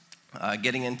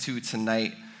Getting into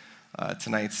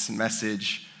tonight's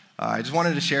message, I just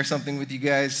wanted to share something with you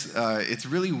guys. It's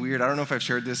really weird. I don't know if I've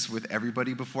shared this with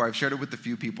everybody before. I've shared it with a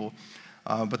few people.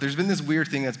 But there's been this weird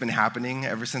thing that's been happening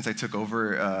ever since I took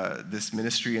over this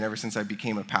ministry and ever since I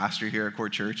became a pastor here at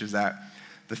Court Church, is that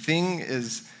the thing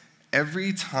is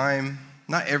every time,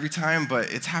 not every time,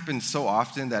 but it's happened so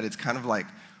often that it's kind of like,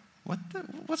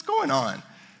 what's going on?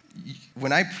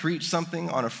 When I preach something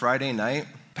on a Friday night,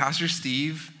 Pastor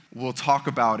Steve will talk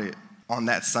about it on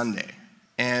that Sunday.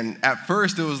 And at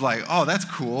first it was like, oh, that's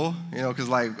cool, because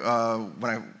like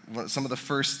the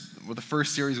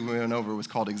first series we went over was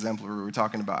called Exemplary. We were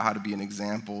talking about how to be an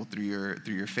example through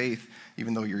your faith,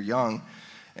 even though you're young.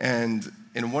 And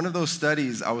in one of those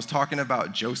studies, I was talking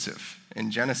about Joseph in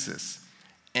Genesis.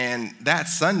 And that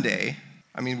Sunday,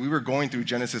 we were going through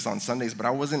Genesis on Sundays, but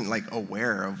I wasn't like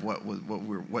aware of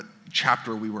what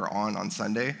chapter we were on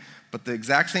Sunday. But the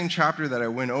exact same chapter that I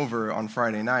went over on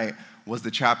Friday night was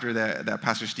the chapter that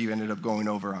Pastor Steve ended up going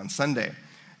over on Sunday.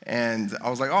 And I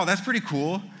was like, oh, that's pretty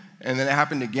cool. And then it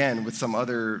happened again with some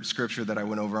other scripture that I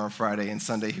went over on Friday, and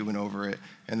Sunday he went over it.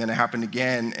 And then it happened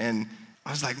again, and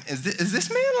I was like, is this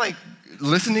man like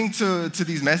listening to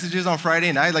these messages on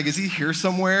Friday night? Like, is he here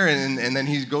somewhere? And then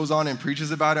he goes on and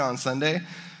preaches about it on Sunday.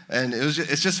 And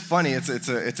it's just funny. It's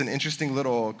an interesting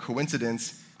little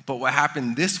coincidence. But what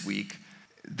happened this week,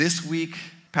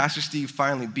 Pastor Steve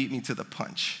finally beat me to the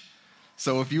punch.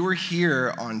 So if you were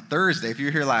here on Thursday, if you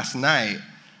were here last night,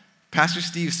 Pastor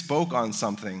Steve spoke on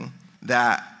something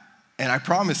that, and I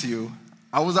promise you,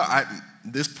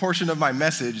 this portion of my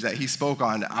message that he spoke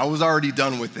on, I was already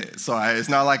done with it. So it's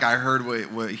not like I heard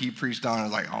what he preached on. I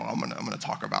was like, oh, I'm gonna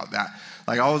talk about that.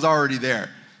 Like, I was already there.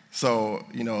 So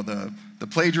the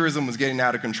plagiarism was getting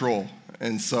out of control,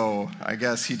 and so I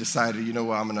guess he decided, you know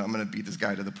what, I'm gonna beat this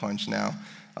guy to the punch now.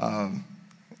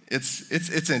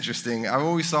 It's interesting. I've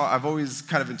always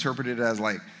kind of interpreted it as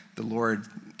like the Lord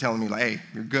telling me, like, hey,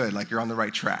 you're good, like you're on the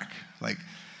right track. Like,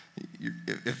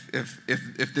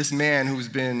 if this man who's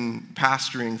been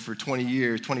pastoring for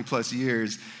 20 plus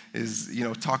years is,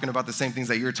 talking about the same things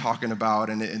that you're talking about,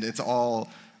 and it's all,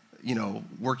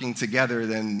 working together,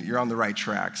 then you're on the right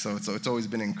track. So it's always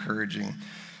been encouraging,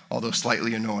 although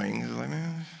slightly annoying. It's like,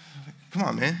 man, come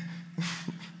on, man.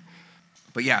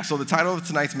 But yeah, so the title of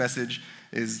tonight's message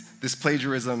is This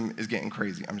Plagiarism is Getting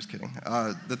Crazy. I'm just kidding.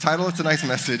 The title of tonight's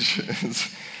message is,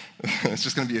 it's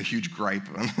just going to be a huge gripe.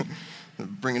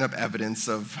 Bringing up evidence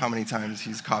of how many times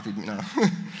he's copied me now.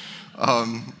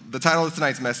 The title of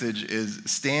tonight's message is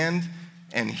Stand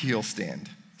and He'll Stand.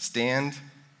 Stand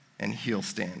and He'll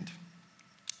Stand.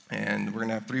 And we're going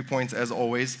to have 3 points as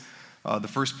always. The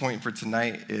first point for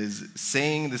tonight is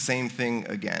saying the same thing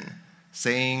again.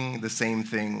 Saying the same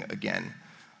thing again.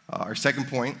 Our second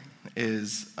point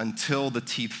is until the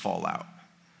teeth fall out.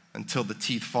 Until the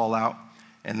teeth fall out.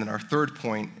 And then our third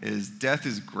point is death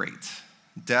is great.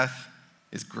 Death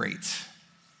is great.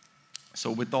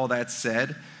 So with all that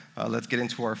said, let's get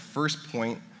into our first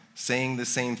point, saying the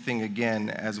same thing again,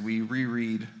 as we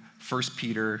reread 1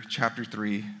 Peter chapter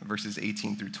 3, verses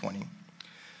 18 through 20.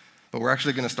 But we're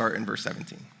actually going to start in verse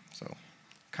 17. So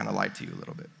kind of lied to you a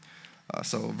little bit.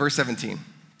 So verse 17.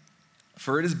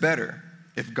 For it is better,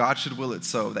 if God should will it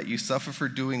so, that you suffer for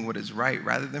doing what is right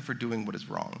rather than for doing what is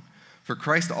wrong. For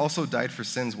Christ also died for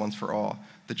sins once for all,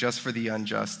 the just for the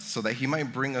unjust, so that he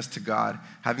might bring us to God,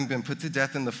 having been put to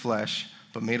death in the flesh,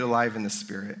 but made alive in the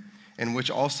spirit, in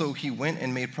which also he went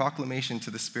and made proclamation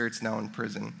to the spirits now in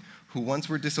prison, who once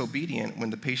were disobedient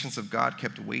when the patience of God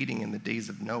kept waiting in the days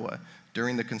of Noah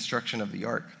during the construction of the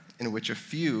ark, in which a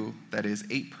few, that is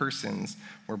 8 persons,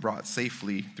 were brought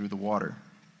safely through the water.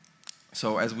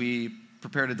 So as we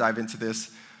prepare to dive into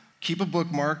this, keep a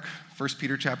bookmark, 1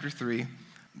 Peter chapter 3,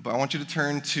 but I want you to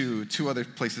turn to 2 other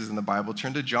places in the Bible.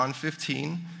 Turn to John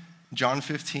 15,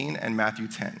 and Matthew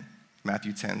 10.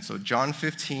 Matthew 10. So John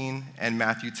 15 and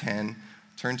Matthew 10,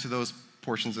 turn to those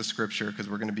portions of Scripture because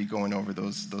we're going to be going over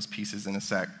those pieces in a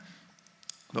sec.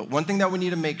 But one thing that we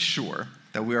need to make sure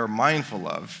that we are mindful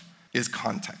of is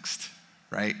context,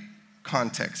 right?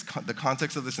 Context, the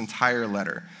context of this entire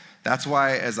letter. That's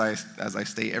why, as I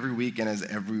state every week, and as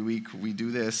every week we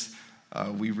do this,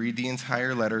 we read the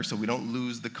entire letter so we don't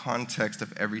lose the context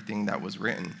of everything that was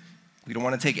written. We don't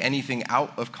want to take anything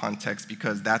out of context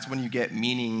because that's when you get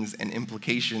meanings and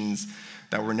implications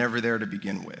that were never there to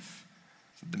begin with.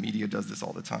 The media does this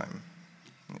all the time.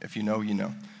 If you know, you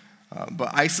know.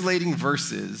 But isolating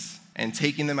verses and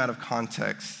taking them out of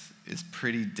context is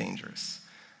pretty dangerous.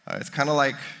 It's kind of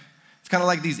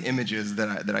like these images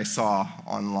that I saw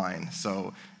online.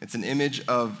 So it's an image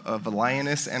of a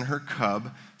lioness and her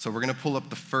cub. So we're going to pull up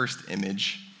the first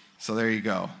image. So there you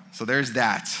go. So there's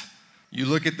that. You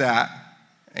look at that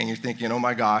and you're thinking, oh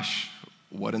my gosh,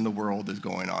 what in the world is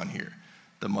going on here?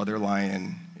 The mother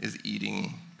lion is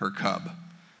eating her cub.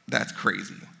 That's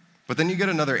crazy. But then you get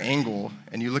another angle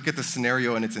and you look at the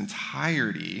scenario in its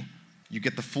entirety, you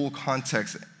get the full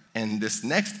context, and this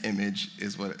next image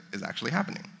is what is actually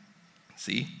happening.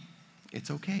 See? It's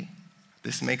okay.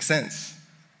 This makes sense.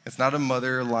 It's not a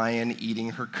mother lion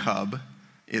eating her cub.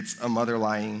 It's a mother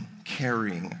lion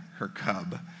carrying her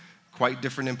cub. Quite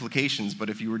different implications, but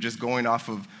if you were just going off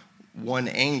of one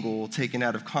angle taken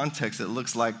out of context, it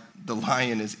looks like the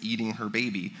lion is eating her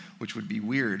baby, which would be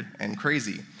weird and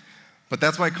crazy. But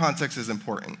that's why context is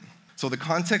important. So the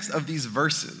context of these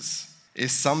verses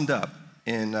is summed up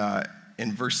in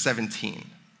verse 17.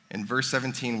 In verse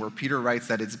 17, where Peter writes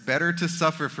that it's better to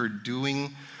suffer for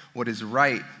doing what is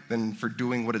right than for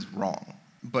doing what is wrong.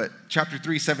 But chapter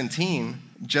 3:17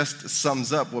 just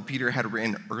sums up what Peter had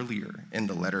written earlier in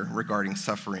the letter regarding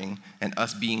suffering and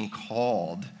us being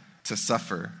called to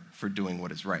suffer for doing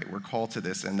what is right. We're called to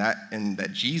this, and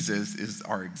that Jesus is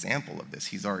our example of this.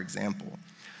 He's our example.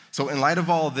 So in light of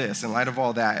all this, in light of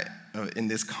all that, in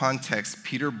this context,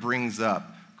 Peter brings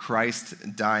up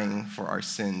Christ dying for our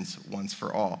sins once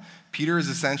for all. Peter is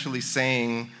essentially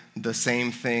saying the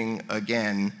same thing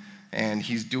again, and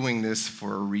he's doing this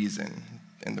for a reason.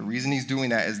 And the reason he's doing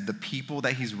that is the people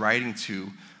that he's writing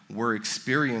to were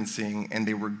experiencing, and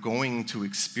they were going to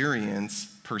experience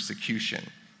persecution.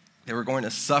 They were going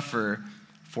to suffer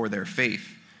for their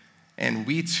faith. And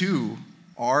we too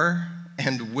are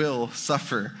and will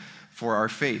suffer for our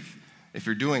faith if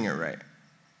you're doing it right.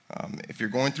 If you're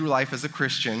going through life as a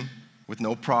Christian with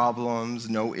no problems,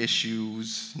 no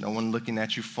issues, no one looking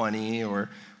at you funny or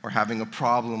having a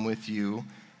problem with you,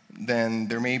 then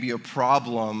there may be a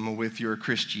problem with your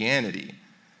Christianity.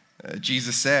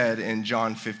 Jesus said in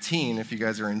John 15, if you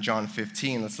guys are in John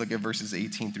 15, let's look at verses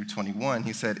 18 through 21.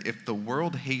 He said, "If the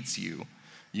world hates you,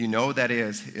 you know that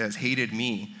it has hated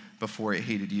me before it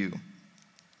hated you.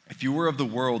 If you were of the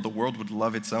world would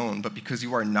love its own. But because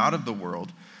you are not of the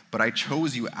world, but I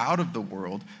chose you out of the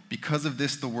world, because of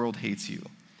this the world hates you.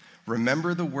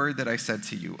 Remember the word that I said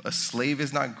to you, a slave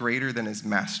is not greater than his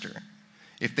master.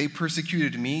 If they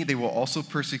persecuted me, they will also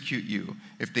persecute you.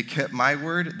 If they kept my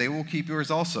word, they will keep yours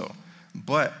also.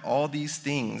 But all these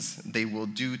things they will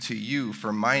do to you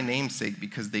for my name's sake,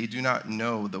 because they do not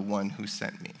know the one who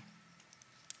sent me."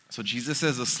 So Jesus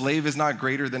says a slave is not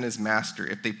greater than his master.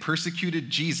 If they persecuted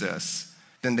Jesus,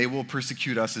 then they will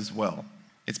persecute us as well.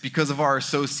 It's because of our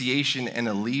association and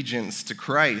allegiance to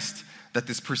Christ that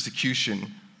this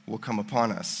persecution will come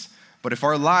upon us. But if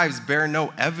our lives bear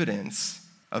no evidence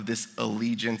of this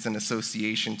allegiance and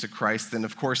association to Christ, then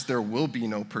of course there will be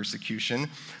no persecution.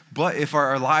 But if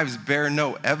our lives bear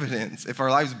no evidence,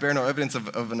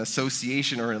 of an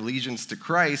association or an allegiance to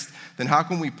Christ, then how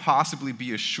can we possibly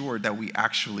be assured that we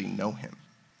actually know him?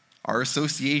 Our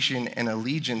association and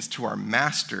allegiance to our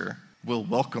master will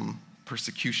welcome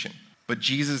persecution. But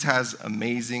Jesus has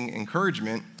amazing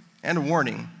encouragement and a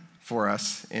warning for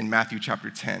us in Matthew chapter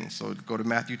 10. So go to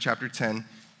Matthew chapter 10.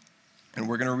 And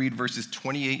we're going to read verses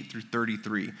 28 through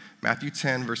 33. Matthew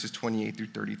 10, verses 28 through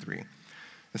 33.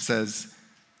 It says,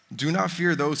 "Do not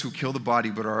fear those who kill the body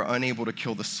but are unable to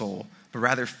kill the soul, but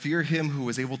rather fear him who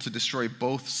is able to destroy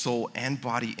both soul and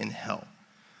body in hell.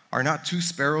 Are not 2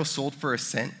 sparrows sold for a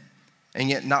cent? And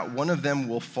yet not one of them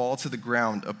will fall to the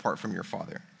ground apart from your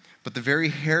Father. But the very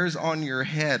hairs on your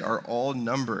head are all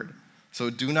numbered. So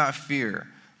do not fear.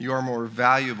 You are more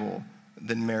valuable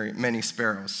than many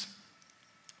sparrows."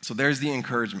 So there's the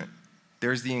encouragement.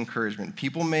 There's the encouragement.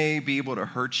 People may be able to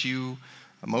hurt you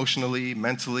emotionally,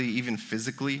 mentally, even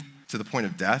physically to the point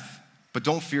of death, but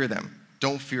don't fear them.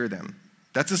 Don't fear them.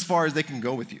 That's as far as they can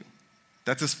go with you.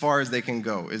 That's as far as they can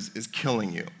go, is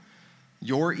killing you.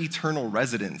 Your eternal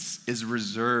residence is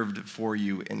reserved for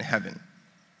you in heaven.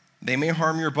 They may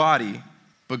harm your body,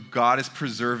 but God is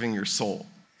preserving your soul.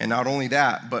 And not only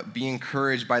that, but be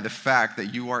encouraged by the fact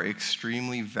that you are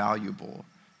extremely valuable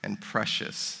and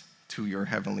precious to your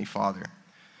heavenly Father.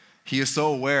 He is so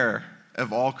aware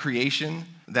of all creation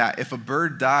that if a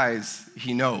bird dies,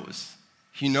 he knows.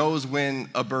 He knows when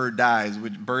a bird dies.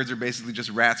 Birds are basically just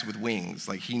rats with wings.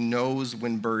 Like, he knows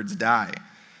when birds die.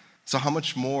 So how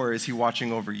much more is he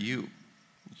watching over you?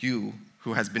 You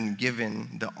who has been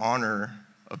given the honor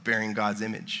of bearing God's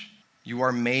image. You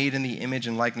are made in the image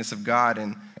and likeness of God,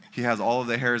 and he has all of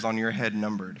the hairs on your head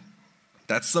numbered.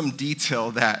 That's some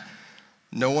detail that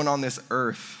no one on this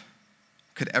earth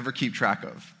could ever keep track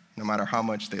of, no matter how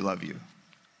much they love you.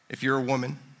 If you're a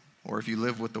woman, or if you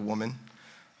live with a woman,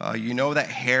 you know that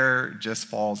hair just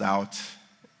falls out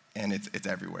and it's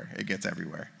everywhere. It gets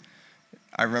everywhere.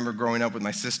 I remember growing up with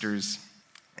my sisters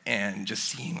and just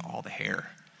seeing all the hair.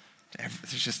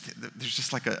 There's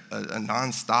just like a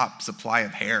nonstop supply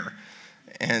of hair.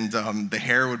 And the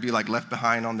hair would be like left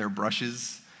behind on their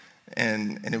brushes.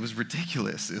 And it was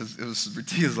ridiculous. It was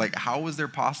ridiculous. Like, how was there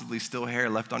possibly still hair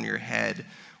left on your head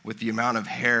with the amount of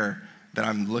hair that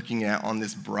I'm looking at on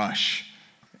this brush?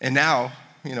 And now,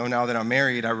 now that I'm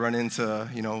married, I run into,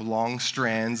 long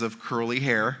strands of curly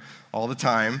hair all the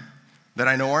time that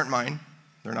I know aren't mine.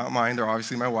 They're not mine. They're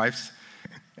obviously my wife's.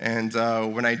 And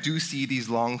when I do see these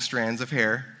long strands of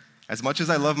hair, as much as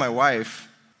I love my wife,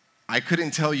 I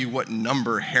couldn't tell you what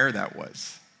number hair that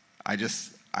was. I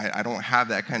don't have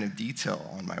that kind of detail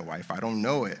on my wife. I don't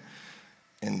know it.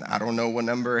 And I don't know what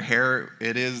number hair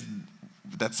it is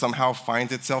that somehow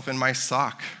finds itself in my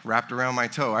sock wrapped around my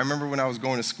toe. I remember when I was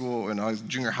going to school and I was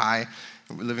junior high,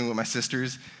 living with my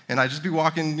sisters, and I'd just be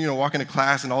walking to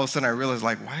class, and all of a sudden I realized,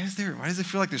 like, why does it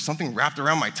feel like there's something wrapped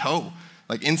around my toe,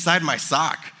 like inside my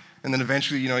sock? And then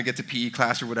eventually, I get to PE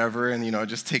class or whatever, and,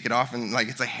 just take it off, and, like,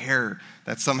 it's a hair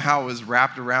that somehow is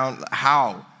wrapped around.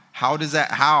 How?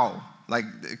 How? Like,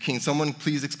 can someone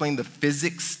please explain the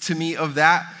physics to me of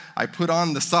that? I put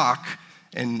on the sock,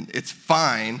 and it's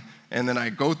fine, and then I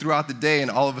go throughout the day, and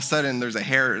all of a sudden, there's a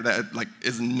hair that, like,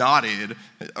 is knotted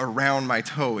around my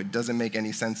toe. It doesn't make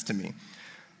any sense to me.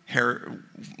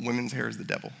 Women's hair is the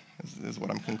devil, is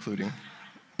what I'm concluding.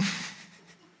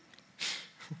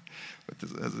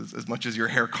 As much as your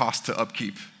hair costs to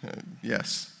upkeep,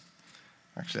 yes.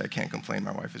 Actually, I can't complain.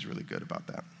 My wife is really good about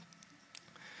that.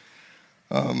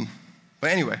 But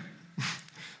anyway,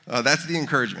 that's the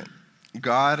encouragement.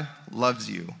 God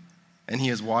loves you, and he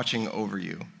is watching over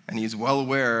you, and he is well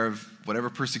aware of whatever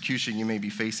persecution you may be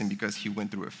facing because he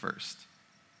went through it first.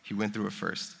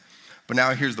 But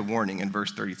now here's the warning in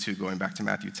verse 32, going back to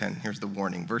Matthew 10. Here's the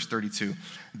warning. Verse 32,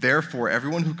 therefore,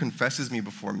 everyone who confesses me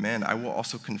before men, I will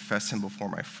also confess him before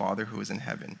my Father who is in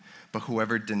heaven. But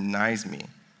whoever denies me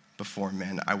before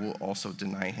men, I will also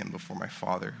deny him before my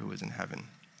Father who is in heaven.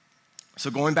 So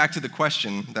going back to the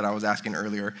question that I was asking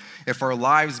earlier, if our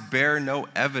lives bear no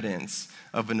evidence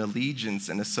of an allegiance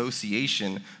and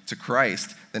association to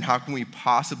Christ, then how can we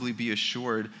possibly be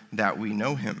assured that we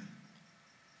know him?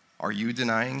 Are you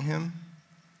denying him?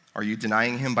 Are you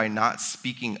denying him by not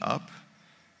speaking up?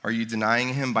 Are you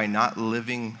denying him by not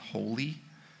living holy?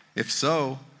 If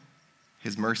so,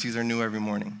 his mercies are new every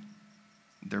morning.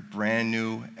 They're brand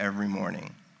new every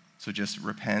morning. So just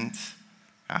repent,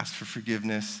 ask for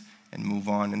forgiveness, and move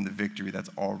on in the victory that's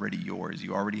already yours.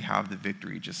 You already have the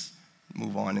victory. Just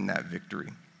move on in that victory.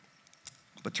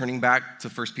 But turning back to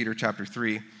 1 Peter chapter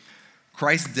 3,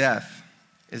 Christ's death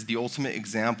is the ultimate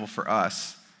example for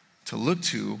us to look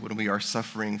to when we are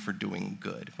suffering for doing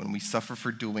good, when we suffer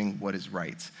for doing what is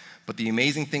right. But the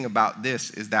amazing thing about this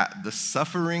is that the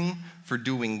suffering for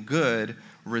doing good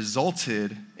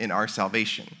resulted in our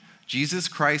salvation. Jesus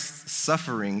Christ's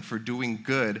suffering for doing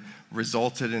good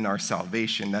resulted in our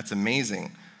salvation. That's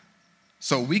amazing.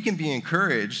 So we can be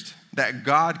encouraged that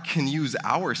God can use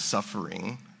our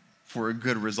suffering for a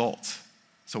good result.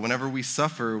 So whenever we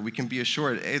suffer, we can be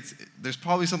assured there's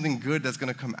probably something good that's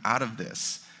going to come out of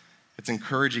this. It's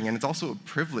encouraging, and it's also a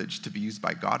privilege to be used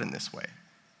by God in this way,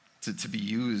 to be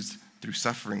used through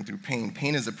suffering, through pain.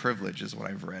 Pain is a privilege, is what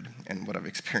I've read and what I've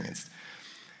experienced.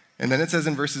 And then it says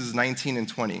in verses 19 and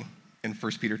 20 in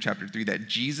 1 Peter chapter 3 that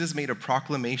Jesus made a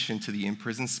proclamation to the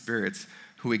imprisoned spirits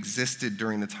who existed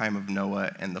during the time of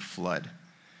Noah and the flood.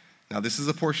 Now, this is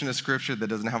a portion of Scripture that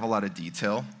doesn't have a lot of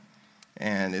detail,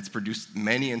 and it's produced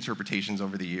many interpretations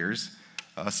over the years.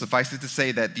 Suffice it to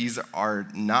say that these are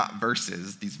not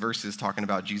verses. These verses talking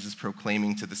about Jesus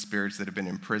proclaiming to the spirits that have been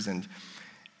imprisoned.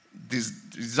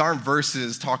 These aren't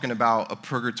verses talking about a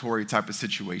purgatory type of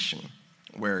situation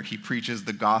where he preaches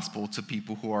the gospel to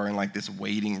people who are in like this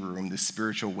waiting room, this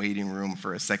spiritual waiting room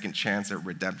for a second chance at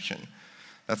redemption.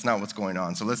 That's not what's going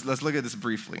on. So let's look at this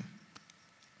briefly.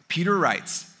 Peter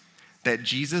writes that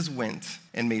Jesus went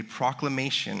and made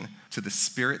proclamation to the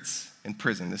spirits in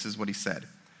prison. This is what he said.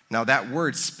 Now that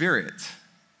word spirit,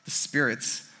 the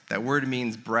spirits, that word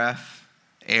means breath,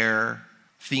 air,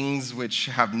 things which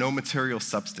have no material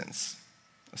substance,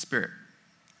 a spirit.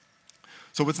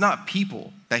 So it's not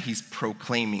people that he's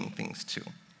proclaiming things to.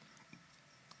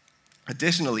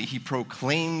 Additionally, he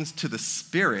proclaims to the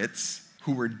spirits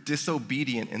who were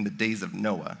disobedient in the days of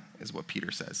Noah, is what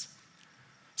Peter says.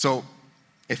 So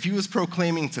if he was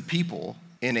proclaiming to people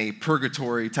in a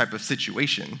purgatory type of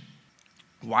situation,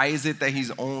 why is it that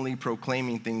he's only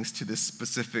proclaiming things to this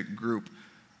specific group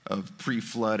of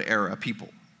pre-flood era people?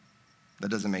 That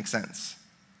doesn't make sense.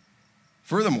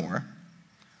 Furthermore,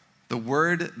 The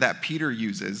word that Peter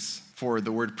uses for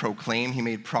the word proclaim, he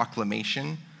made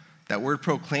proclamation. That word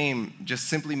proclaim just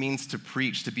simply means to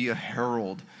preach, to be a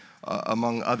herald,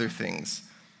 among other things.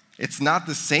 It's not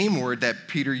the same word that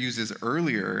Peter uses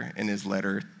earlier in his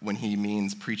letter when he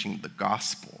means preaching the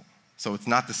gospel. So it's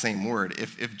not the same word.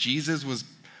 If Jesus was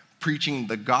preaching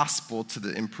the gospel to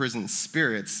the imprisoned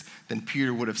spirits, then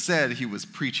Peter would have said he was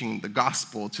preaching the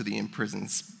gospel to the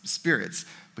imprisoned spirits.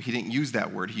 But he didn't use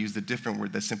that word. He used a different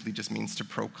word that simply just means to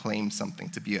proclaim something,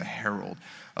 to be a herald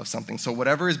of something. So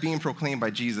whatever is being proclaimed by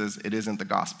Jesus, it isn't the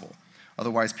gospel.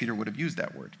 Otherwise, Peter would have used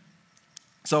that word.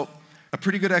 So a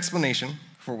pretty good explanation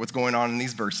for what's going on in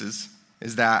these verses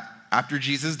is that after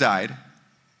Jesus died,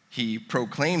 he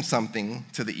proclaimed something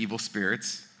to the evil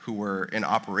spirits who were in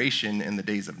operation in the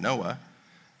days of Noah.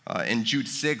 In Jude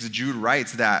 6, Jude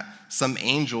writes that some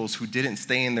angels who didn't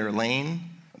stay in their lane,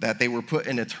 that they were put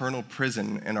in eternal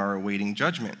prison and are awaiting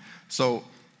judgment. So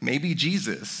maybe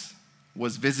Jesus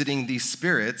was visiting these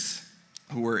spirits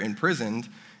who were imprisoned,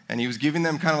 and he was giving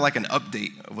them kind of like an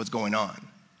update of what's going on.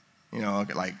 You know,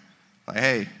 like,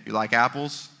 hey, you like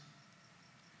apples?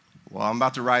 Well, I'm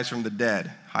about to rise from the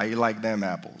dead. How you like them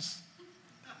apples?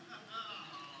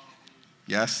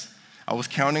 Yes? I was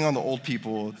counting on the old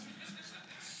people.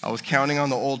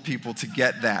 To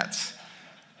get that.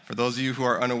 For those of you who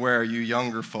are unaware, you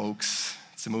younger folks,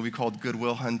 it's a movie called Good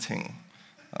Will Hunting.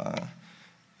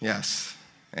 Yes.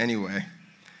 Anyway,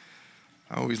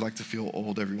 I always like to feel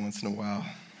old every once in a while.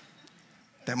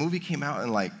 That movie came out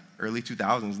in like early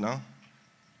 2000s, no?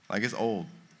 Like it's old.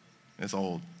 It's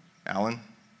old. Alan?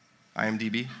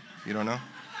 IMDb? You don't know?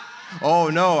 Oh,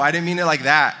 no, I didn't mean it like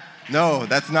that. No,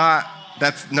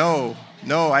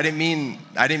 no, I didn't mean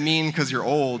because you're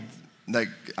old. Like,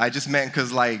 I just meant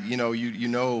because, like, you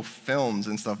know films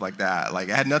and stuff like that. Like,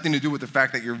 it had nothing to do with the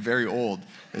fact that you're very old.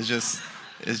 It's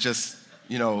just,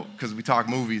 you know, because we talk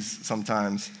movies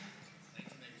sometimes.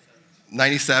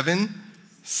 97?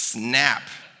 Snap.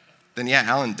 Then, yeah,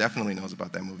 Alan definitely knows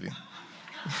about that movie.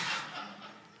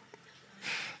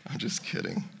 I'm just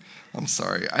kidding. I'm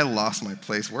sorry. I lost my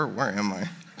place. Where am I?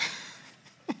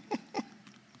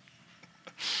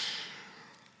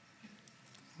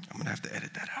 I'm going to have to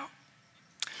edit that out.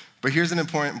 But here's an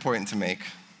important point to make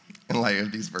in light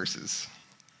of these verses.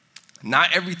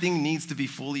 Not everything needs to be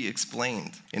fully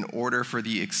explained in order for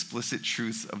the explicit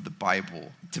truths of the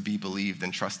Bible to be believed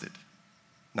and trusted.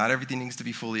 Not everything needs to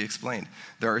be fully explained.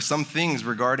 There are some things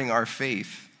regarding our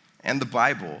faith and the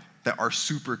Bible that are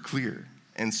super clear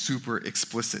and super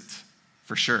explicit,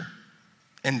 for sure.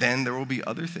 And then there will be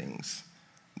other things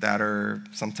that are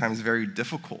sometimes very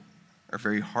difficult or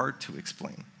very hard to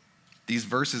explain. These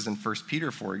verses in 1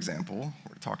 Peter, for example,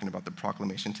 we're talking about the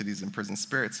proclamation to these imprisoned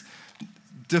spirits,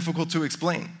 difficult to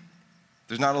explain.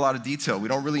 There's not a lot of detail. We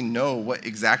don't really know what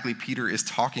exactly Peter is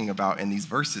talking about in these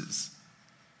verses.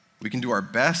 We can do our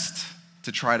best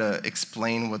to try to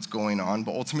explain what's going on,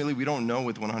 but ultimately we don't know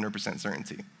with 100%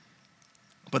 certainty.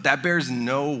 But that bears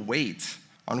no weight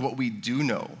on what we do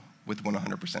know with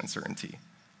 100% certainty.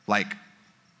 Like,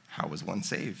 how is one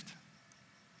saved?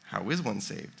 How is one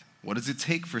saved? What does it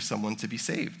take for someone to be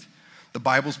saved? The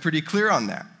Bible's pretty clear on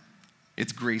that.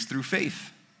 It's grace through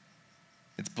faith.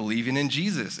 It's believing in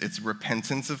Jesus. It's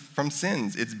repentance from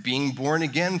sins. It's being born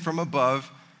again from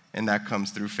above, and that comes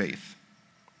through faith.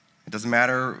 It doesn't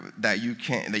matter that you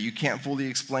can't fully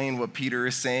explain what Peter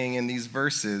is saying in these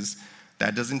verses.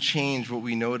 That doesn't change what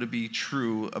we know to be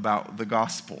true about the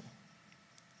gospel.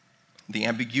 The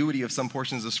ambiguity of some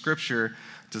portions of Scripture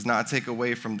does not take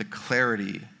away from the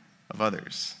clarity of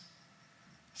others.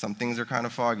 Some things are kind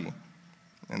of foggy,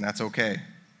 and that's okay.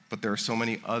 But there are so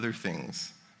many other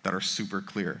things that are super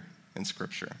clear in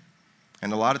Scripture.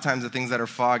 And a lot of times the things that are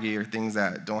foggy are things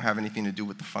that don't have anything to do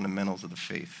with the fundamentals of the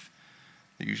faith.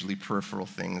 They're usually peripheral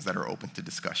things that are open to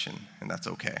discussion, and that's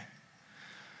okay.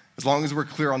 As long as we're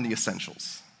clear on the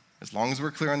essentials. As long as we're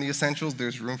clear on the essentials,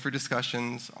 there's room for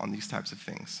discussions on these types of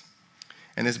things.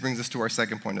 And this brings us to our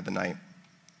second point of the night,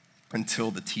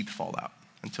 until the teeth fall out.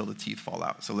 Until the teeth fall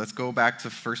out. So let's go back to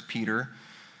 1 Peter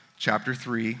chapter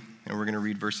 3, and we're going to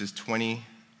read verses 20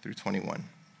 through 21.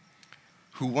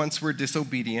 Who once were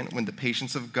disobedient when the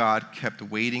patience of God kept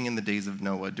waiting in the days of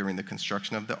Noah during the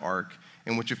construction of the ark,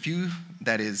 in which a few,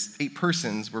 that is, 8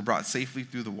 persons, were brought safely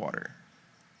through the water.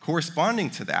 Corresponding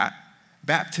to that,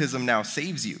 baptism now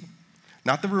saves you.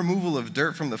 Not the removal of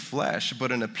dirt from the flesh,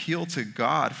 but an appeal to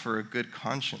God for a good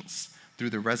conscience through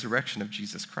the resurrection of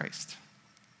Jesus Christ.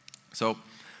 So,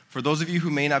 for those of you who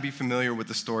may not be familiar with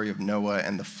the story of Noah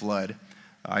and the flood,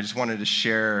 I just wanted to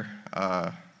show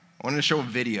a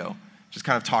video, just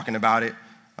kind of talking about it.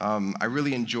 I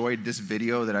really enjoyed this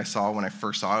video that I saw when I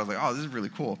first saw it. I was like, oh, this is really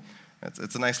cool.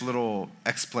 It's a nice little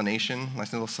explanation,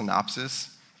 nice little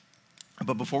synopsis.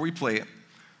 But before we play it,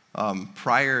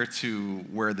 prior to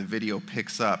where the video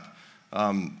picks up,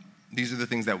 these are the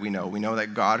things that we know. We know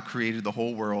that God created the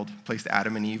whole world, placed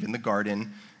Adam and Eve in the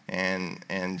garden,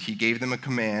 and he gave them a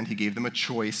command, he gave them a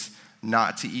choice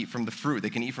not to eat from the fruit. They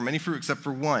can eat from any fruit except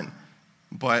for one.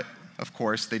 But, of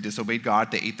course, they disobeyed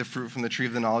God. They ate the fruit from the tree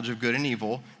of the knowledge of good and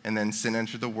evil, and then sin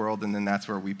entered the world, and then that's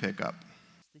where we pick up.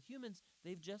 The humans,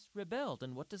 they've just rebelled,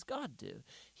 and what does God do?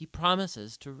 He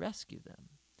promises to rescue them.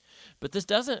 But this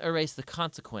doesn't erase the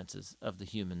consequences of the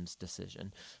humans'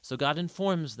 decision. So God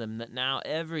informs them that now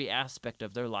every aspect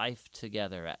of their life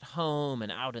together, at home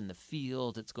and out in the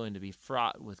field, it's going to be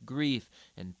fraught with grief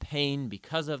and pain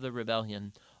because of the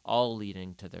rebellion, all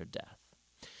leading to their death.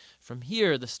 From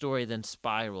here, the story then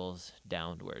spirals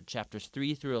downward. Chapters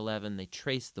 3 through 11, they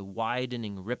trace the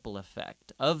widening ripple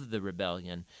effect of the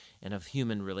rebellion and of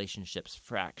human relationships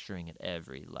fracturing at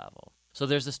every level. So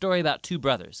there's a story about two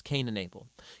brothers, Cain and Abel.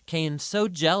 Cain's so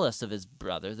jealous of his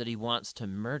brother that he wants to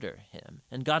murder him.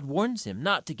 And God warns him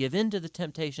not to give in to the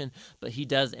temptation, but he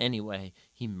does anyway.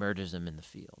 He murders him in the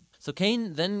field. So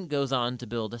Cain then goes on to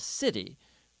build a city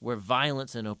where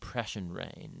violence and oppression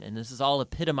reign. And this is all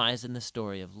epitomized in the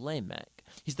story of Lamech.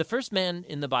 He's the first man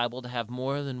in the Bible to have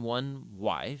more than one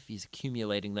wife. He's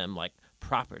accumulating them like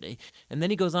property. And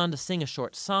then he goes on to sing a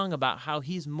short song about how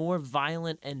he's more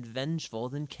violent and vengeful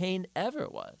than Cain ever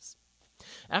was.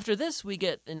 After this, we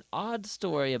get an odd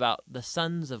story about the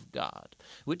sons of God,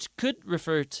 which could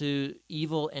refer to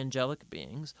evil angelic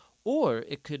beings, or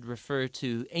it could refer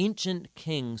to ancient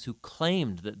kings who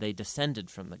claimed that they descended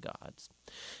from the gods.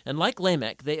 And like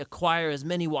Lamech, they acquire as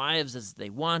many wives as they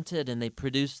wanted, and they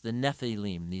produce the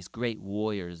Nephilim, these great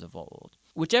warriors of old.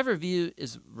 Whichever view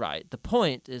is right, the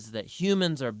point is that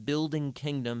humans are building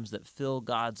kingdoms that fill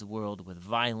God's world with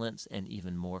violence and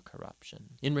even more corruption.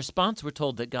 In response, we're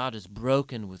told that God is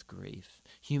broken with grief.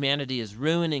 Humanity is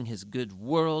ruining his good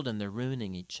world, and they're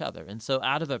ruining each other. And so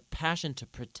out of a passion to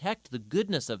protect the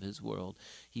goodness of his world,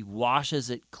 he washes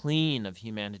it clean of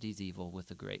humanity's evil with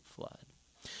a great flood.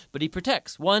 But he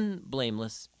protects one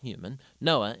blameless human,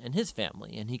 Noah, and his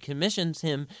family, and he commissions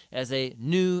him as a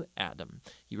new Adam.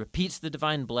 He repeats the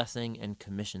divine blessing and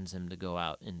commissions him to go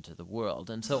out into the world.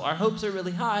 And so our hopes are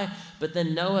really high, but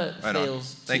then Noah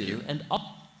fails too. Thank you.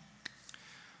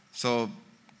 So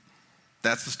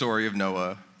that's the story of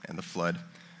Noah and the flood.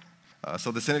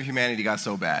 So the sin of humanity got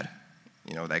so bad,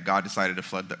 that God decided to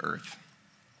flood the earth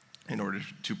in order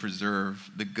to preserve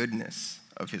the goodness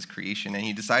of his creation. And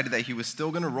he decided that he was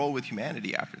still going to roll with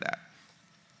humanity after that,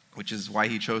 which is why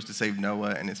he chose to save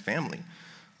Noah and his family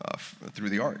through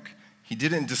the ark. He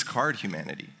didn't discard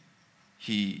humanity.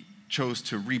 He chose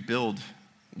to rebuild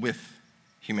with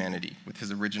humanity, with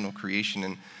his original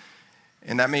creation.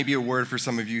 And that may be a word for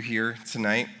some of you here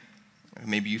tonight.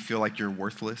 Maybe you feel like you're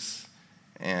worthless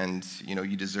and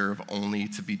you deserve only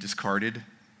to be discarded.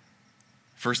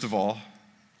 First of all,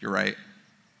 you're right.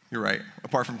 You're right.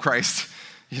 Apart from Christ,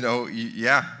 you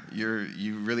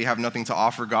really have nothing to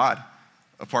offer God.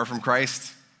 Apart from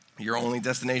Christ, your only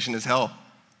destination is hell.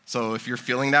 So if you're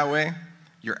feeling that way,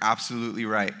 you're absolutely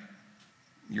right.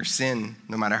 Your sin,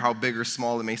 no matter how big or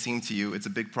small it may seem to you, it's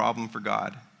a big problem for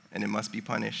God, and it must be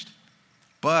punished.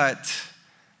 But,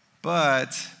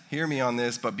 hear me on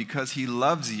this, but because he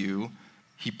loves you,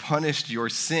 he punished your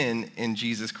sin in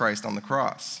Jesus Christ on the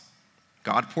cross.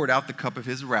 God poured out the cup of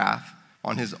his wrath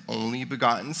on his only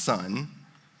begotten Son,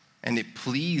 and it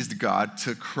pleased God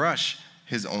to crush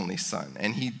his only Son.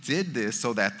 And he did this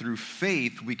so that through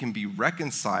faith we can be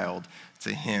reconciled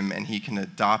to him and he can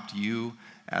adopt you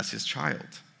as his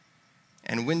child.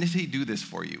 And when did he do this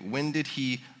for you? When did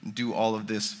he do all of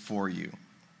this for you?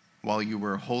 While you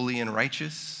were holy and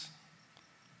righteous?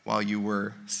 While you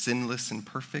were sinless and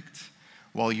perfect?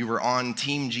 While you were on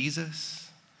Team Jesus?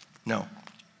 No.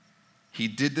 He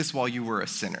did this while you were a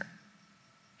sinner.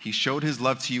 He showed his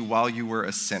love to you while you were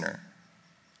a sinner.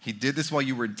 He did this while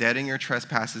you were dead in your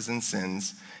trespasses and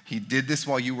sins. He did this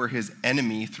while you were his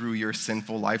enemy through your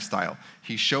sinful lifestyle.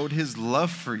 He showed his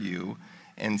love for you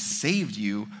and saved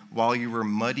you while you were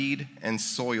muddied and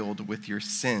soiled with your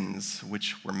sins,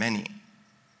 which were many.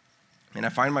 And I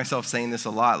find myself saying this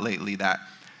a lot lately, that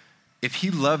if he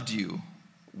loved you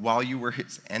while you were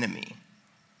his enemy,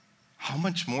 how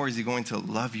much more is he going to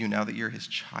love you now that you're his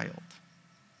child?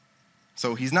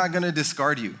 So he's not going to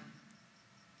discard you,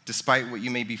 despite what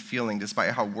you may be feeling,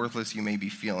 despite how worthless you may be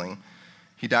feeling.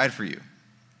 He died for you.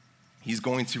 He's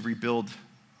going to rebuild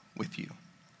with you.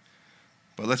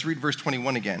 But let's read verse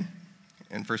 21 again.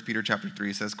 in 1 Peter chapter 3.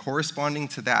 It says, corresponding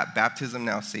to that, baptism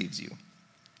now saves you.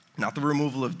 Not the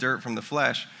removal of dirt from the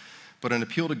flesh, but an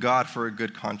appeal to God for a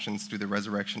good conscience through the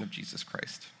resurrection of Jesus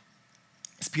Christ.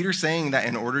 Is Peter saying that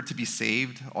in order to be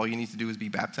saved, all you need to do is be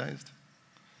baptized?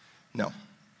 No.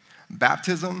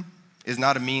 Baptism is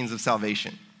not a means of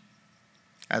salvation.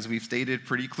 As we've stated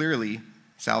pretty clearly,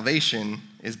 salvation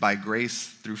is by grace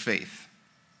through faith.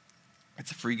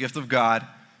 It's a free gift of God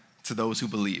to those who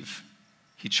believe.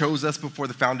 He chose us before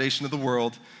the foundation of the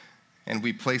world, and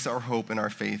we place our hope and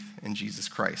our faith in Jesus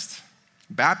Christ.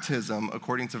 Baptism,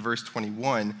 according to verse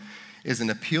 21, is an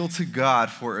appeal to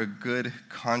God for a good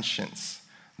conscience.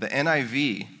 The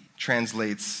NIV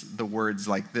translates the words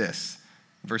like this.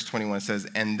 Verse 21 says,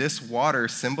 and this water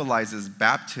symbolizes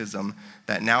baptism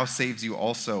that now saves you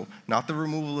also, not the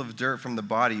removal of dirt from the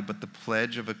body, but the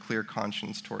pledge of a clear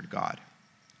conscience toward God.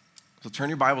 So turn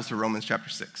your Bibles to Romans chapter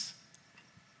 6.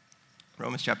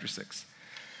 Romans chapter 6.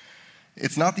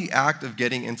 It's not the act of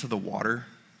getting into the water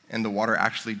and the water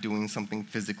actually doing something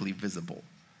physically visible.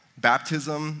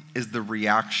 Baptism is the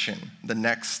reaction, the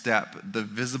next step, the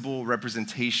visible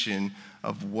representation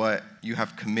of what you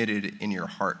have committed in your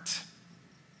heart.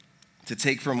 To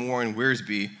take from Warren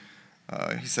Wiersbe,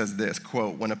 he says this,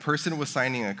 quote, when a person was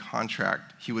signing a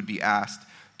contract, he would be asked,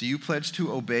 do you pledge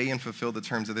to obey and fulfill the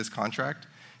terms of this contract?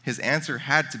 His answer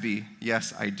had to be,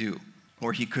 yes, I do,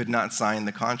 or he could not sign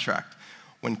the contract.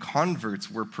 When converts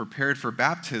were prepared for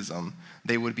baptism,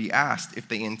 they would be asked if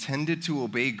they intended to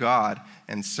obey God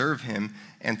and serve him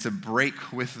and to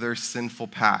break with their sinful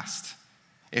past.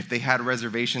 If they had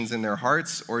reservations in their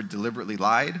hearts or deliberately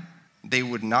lied, they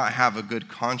would not have a good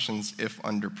conscience if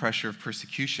under pressure of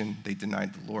persecution they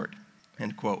denied the Lord.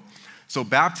 End quote. So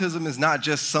baptism is not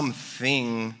just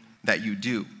something that you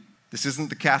do. This isn't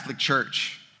the Catholic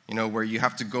Church, where you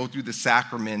have to go through the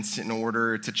sacraments in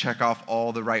order to check off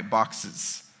all the right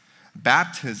boxes.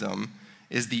 Baptism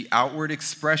is the outward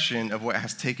expression of what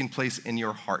has taken place in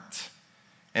your heart.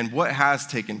 And what has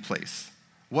taken place?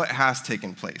 What has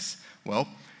taken place? Well,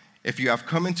 if you have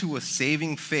come into a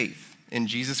saving faith in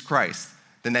Jesus Christ,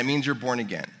 then that means you're born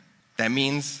again. That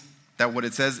means that what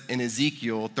it says in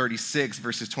Ezekiel 36,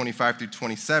 verses 25 through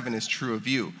 27 is true of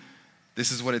you.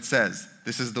 This is what it says.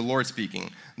 This is the Lord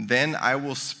speaking. Then I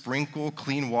will sprinkle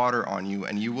clean water on you,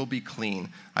 and you will be clean.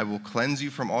 I will cleanse you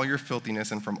from all your filthiness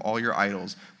and from all your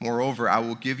idols. Moreover, I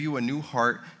will give you a new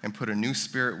heart and put a new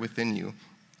spirit within you.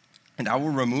 And I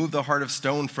will remove the heart of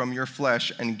stone from your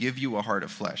flesh and give you a heart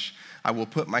of flesh. I will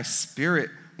put my spirit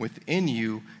within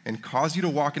you and cause you to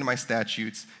walk in my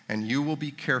statutes, and you will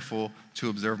be careful to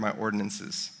observe my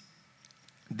ordinances.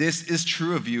 This is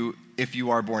true of you if you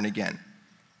are born again.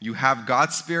 You have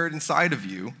God's Spirit inside of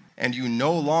you, and you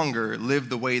no longer live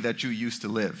the way that you used to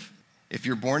live. If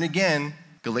you're born again,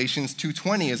 Galatians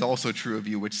 2:20 is also true of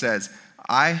you, which says,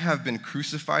 I have been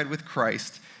crucified with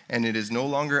Christ, and it is no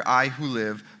longer I who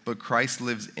live, but Christ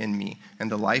lives in me. And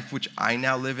the life which I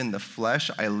now live in the flesh,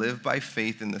 I live by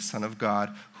faith in the Son of God,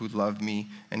 who loved me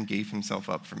and gave himself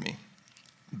up for me.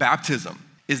 Baptism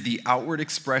is the outward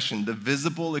expression, the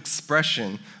visible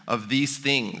expression of these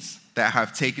things that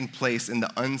have taken place in the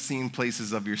unseen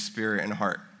places of your spirit and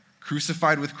heart.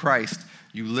 Crucified with Christ,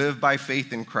 you live by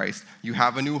faith in Christ. You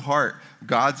have a new heart.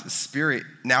 God's Spirit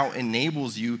now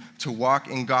enables you to walk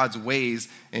in God's ways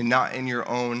and not in your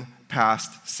own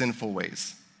past sinful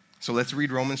ways. So let's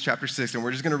read Romans chapter 6, and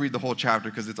we're just going to read the whole chapter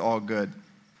because it's all good.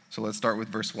 So let's start with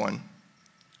verse 1.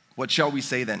 What shall we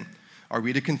say then? Are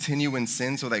we to continue in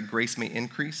sin so that grace may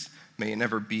increase? May it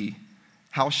never be.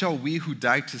 How shall we who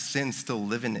died to sin still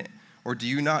live in it? Or do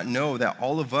you not know that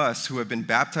all of us who have been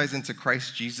baptized into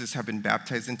Christ Jesus have been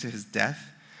baptized into his death?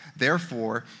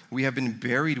 Therefore, we have been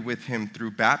buried with him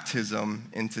through baptism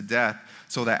into death,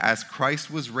 so that as Christ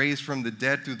was raised from the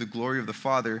dead through the glory of the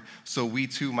Father, so we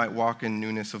too might walk in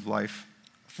newness of life.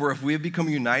 For if we have become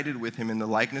united with him in the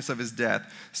likeness of his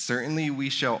death, certainly we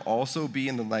shall also be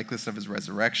in the likeness of his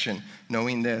resurrection,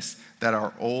 knowing this, that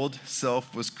our old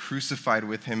self was crucified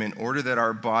with him in order that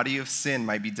our body of sin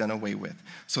might be done away with,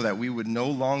 so that we would no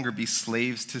longer be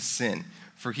slaves to sin.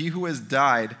 For he who has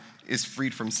died is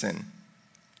freed from sin.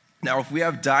 Now, if we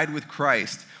have died with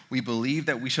Christ, we believe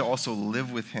that we shall also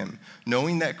live with him,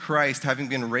 knowing that Christ, having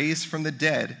been raised from the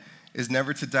dead, is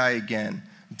never to die again.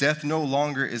 Death no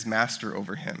longer is master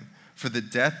over him. For the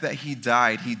death that he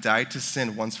died to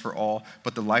sin once for all,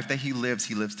 but the life that he lives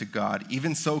to God.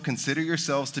 Even so, consider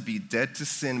yourselves to be dead to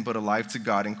sin, but alive to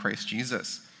God in Christ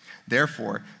Jesus.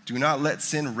 Therefore, do not let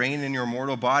sin reign in your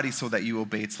mortal body so that you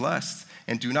obey its lusts.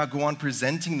 And do not go on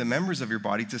presenting the members of your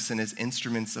body to sin as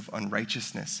instruments of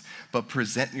unrighteousness, but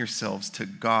present yourselves to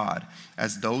God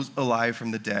as those alive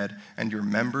from the dead, and your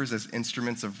members as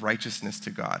instruments of righteousness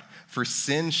to God. For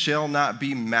sin shall not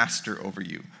be master over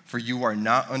you, for you are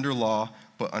not under law,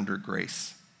 but under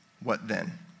grace. What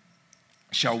then?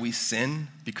 Shall we sin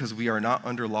because we are not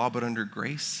under law, but under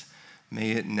grace?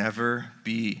 May it never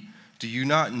be. Do you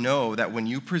not know that when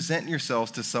you present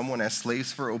yourselves to someone as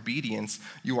slaves for obedience,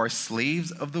 you are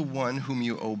slaves of the one whom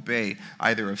you obey,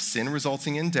 either of sin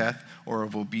resulting in death or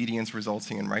of obedience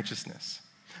resulting in righteousness?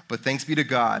 But thanks be to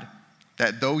God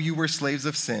that though you were slaves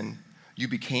of sin, you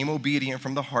became obedient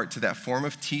from the heart to that form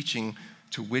of teaching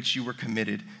to which you were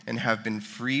committed, and have been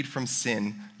freed from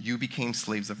sin, you became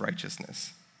slaves of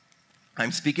righteousness.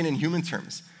 I'm speaking in human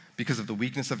terms because of the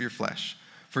weakness of your flesh.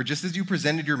 For just as you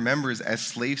presented your members as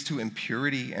slaves to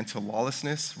impurity and to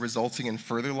lawlessness, resulting in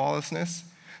further lawlessness,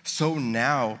 so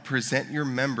now present your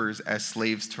members as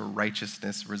slaves to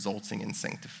righteousness, resulting in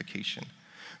sanctification.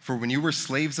 For when you were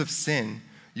slaves of sin,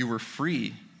 you were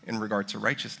free in regard to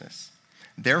righteousness.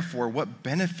 Therefore, what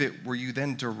benefit were you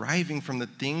then deriving from the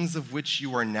things of which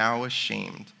you are now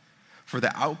ashamed? For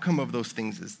the outcome of those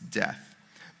things is death.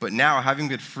 But now, having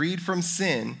been freed from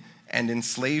sin and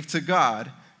enslaved to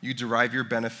God, you derive your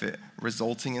benefit,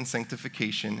 resulting in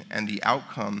sanctification, and the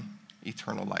outcome,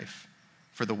 eternal life.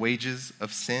 For the wages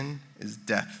of sin is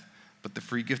death, but the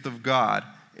free gift of God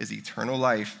is eternal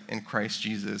life in Christ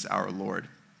Jesus our Lord.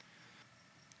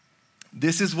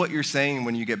 This is what you're saying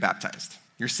when you get baptized.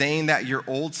 You're saying that your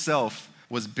old self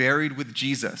was buried with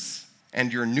Jesus,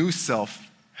 and your new self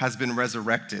has been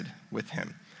resurrected with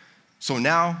him. So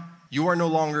now, you are no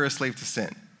longer a slave to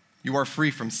sin. You are free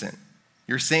from sin.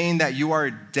 You're saying that you are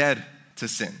dead to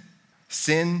sin.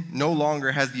 Sin no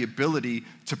longer has the ability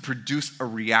to produce a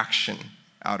reaction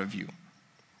out of you.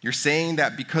 You're saying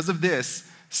that because of this,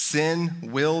 sin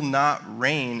will not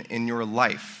reign in your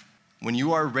life. When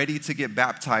you are ready to get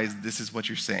baptized, this is what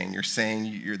you're saying. You're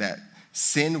saying that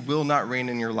sin will not reign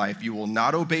in your life. You will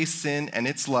not obey sin and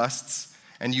its lusts,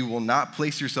 and you will not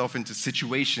place yourself into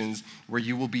situations where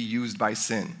you will be used by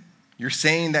sin. You're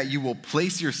saying that you will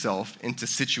place yourself into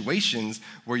situations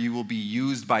where you will be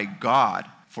used by God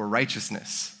for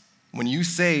righteousness. When you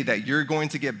say that you're going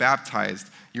to get baptized,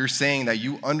 you're saying that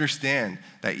you understand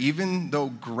that even though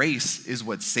grace is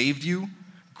what saved you,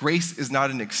 grace is not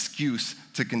an excuse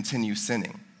to continue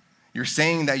sinning. You're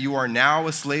saying that you are now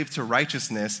a slave to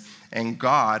righteousness and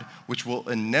God, which will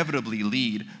inevitably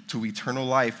lead to eternal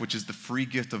life, which is the free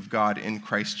gift of God in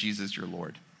Christ Jesus your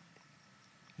Lord.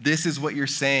 This is what you're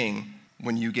saying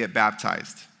when you get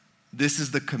baptized. This is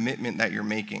the commitment that you're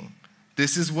making.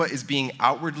 This is what is being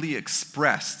outwardly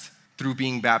expressed through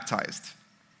being baptized.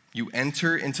 You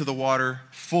enter into the water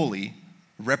fully,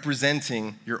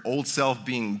 representing your old self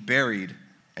being buried,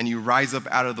 and you rise up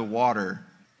out of the water,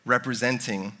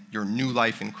 representing your new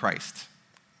life in Christ.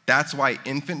 That's why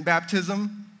infant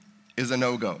baptism is a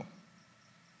no-go.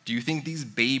 Do you think these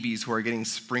babies who are getting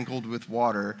sprinkled with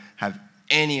water have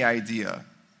any idea,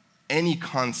 any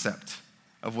concept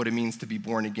of what it means to be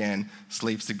born again,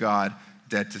 slaves to God,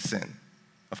 dead to sin?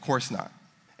 Of course not.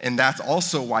 And that's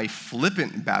also why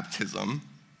flippant baptism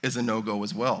is a no-go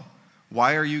as well.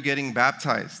 Why are you getting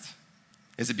baptized?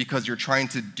 Is it because you're trying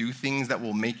to do things that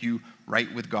will make you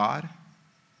right with God?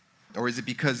 Or is it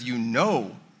because you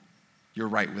know you're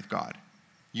right with God?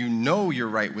 You know you're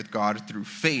right with God through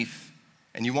faith,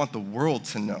 and you want the world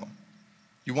to know.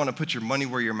 You want to put your money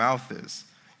where your mouth is.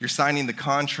 You're signing the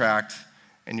contract,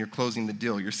 and you're closing the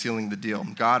deal. You're sealing the deal.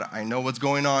 God, I know what's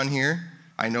going on here.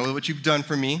 I know what you've done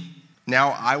for me.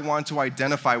 Now I want to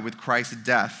identify with Christ's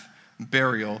death,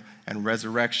 burial, and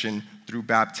resurrection through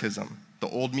baptism. The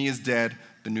old me is dead.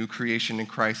 The new creation in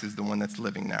Christ is the one that's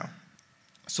living now.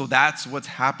 So that's what's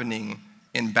happening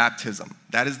in baptism.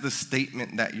 That is the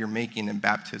statement that you're making in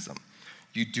baptism.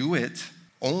 You do it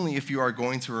only if you are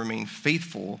going to remain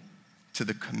faithful to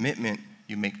the commitment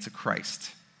you make to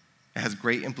Christ. It has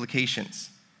great implications.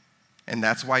 And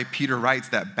that's why Peter writes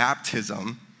that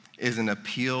baptism is an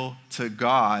appeal to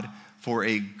God for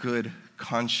a good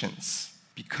conscience,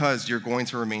 because you're going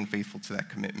to remain faithful to that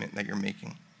commitment that you're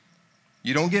making.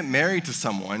 You don't get married to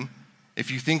someone if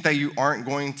you think that you aren't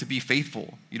going to be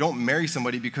faithful. You don't marry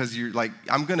somebody because you're like,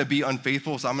 I'm going to be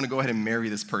unfaithful, so I'm going to go ahead and marry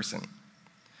this person.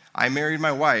 I married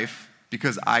my wife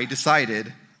because I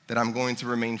decided that I'm going to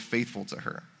remain faithful to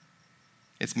her.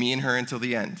 It's me and her until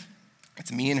the end.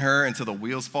 It's me and her until the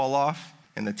wheels fall off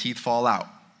and the teeth fall out.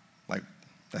 Like,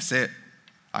 that's it.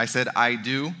 I said I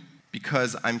do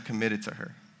because I'm committed to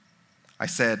her. I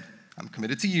said, I'm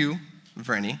committed to you,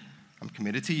 Vrenny. I'm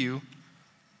committed to you.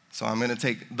 So I'm going to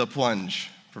take the plunge,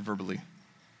 proverbially.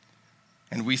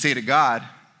 And we say to God,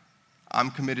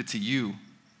 I'm committed to you,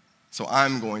 so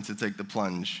I'm going to take the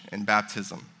plunge in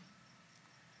baptism.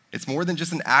 It's more than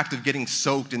just an act of getting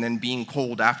soaked and then being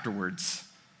cold afterwards.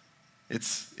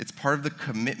 It's part of the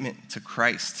commitment to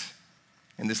Christ.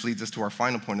 And this leads us to our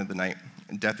final point of the night.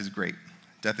 Death is great.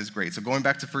 Death is great. So going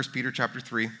back to 1 Peter chapter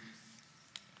 3,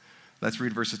 let's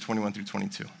read verses 21 through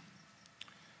 22.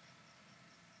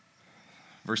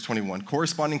 Verse 21,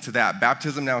 corresponding to that,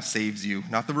 baptism now saves you,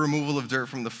 not the removal of dirt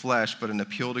from the flesh, but an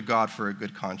appeal to God for a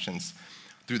good conscience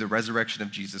through the resurrection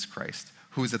of Jesus Christ,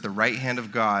 who is at the right hand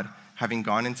of God, having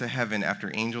gone into heaven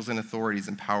after angels and authorities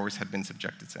and powers had been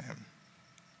subjected to him.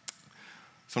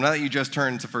 So now that you just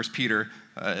turned to 1 Peter,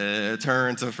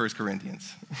 turn to 1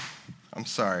 Corinthians. I'm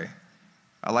sorry.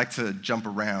 I like to jump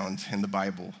around in the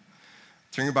Bible.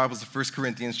 Turn your Bibles to 1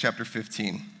 Corinthians chapter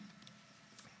 15.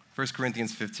 1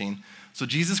 Corinthians 15. So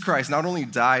Jesus Christ not only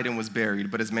died and was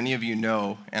buried, but as many of you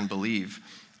know and believe,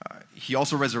 he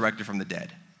also resurrected from the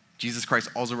dead. Jesus Christ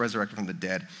also resurrected from the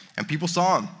dead. And people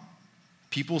saw him.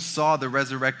 People saw the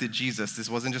resurrected Jesus. This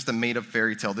wasn't just a made-up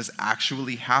fairy tale. This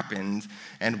actually happened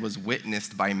and was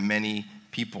witnessed by many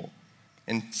people.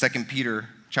 In 2 Peter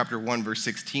chapter 1, verse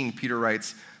 16, Peter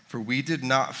writes, "For we did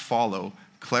not follow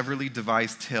cleverly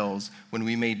devised tales when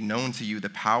we made known to you the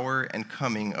power and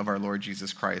coming of our Lord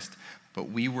Jesus Christ,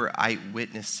 but we were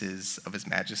eyewitnesses of his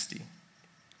majesty."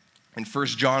 In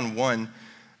 1 John 1,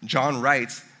 John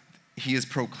writes, he is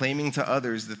proclaiming to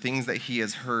others the things that he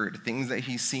has heard, things that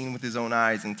he's seen with his own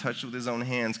eyes and touched with his own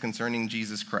hands concerning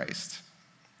Jesus Christ.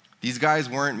 These guys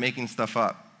weren't making stuff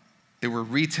up. They were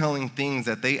retelling things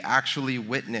that they actually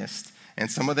witnessed, and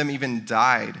some of them even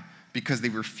died because they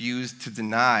refused to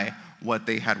deny what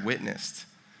they had witnessed.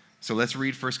 So let's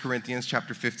read 1 Corinthians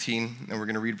chapter 15, and we're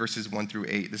going to read verses 1 through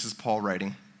 8. This is Paul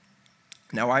writing.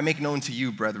 "Now I make known to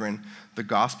you, brethren, the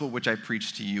gospel which I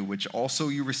preached to you, which also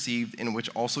you received, in which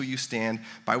also you stand,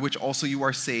 by which also you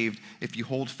are saved, if you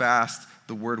hold fast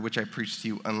the word which I preached to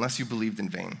you, unless you believed in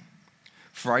vain.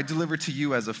 For I delivered to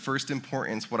you as of first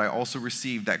importance what I also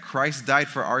received, that Christ died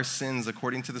for our sins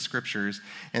according to the Scriptures,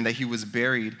 and that he was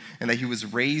buried, and that he was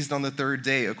raised on the third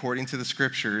day according to the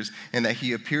Scriptures, and that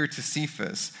he appeared to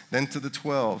Cephas, then to the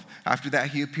 12. After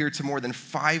that he appeared to more than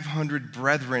 500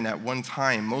 brethren at one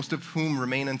time, most of whom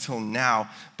remain until now,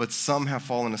 but some have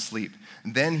fallen asleep.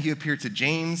 Then he appeared to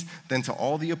James, then to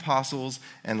all the apostles,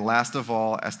 and last of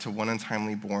all, as to one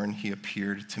untimely born, he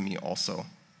appeared to me also."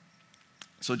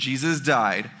 So Jesus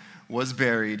died, was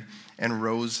buried, and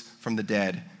rose from the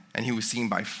dead, and he was seen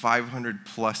by 500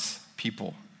 plus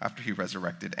people after he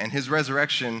resurrected. And his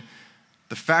resurrection,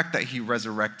 the fact that he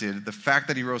resurrected, the fact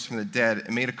that he rose from the dead, it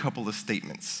made a couple of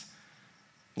statements.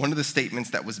 One of the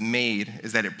statements that was made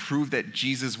is that it proved that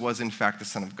Jesus was in fact the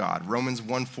Son of God. Romans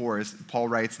 1:4, Paul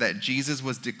writes that Jesus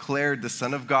was declared the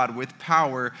Son of God with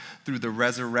power through the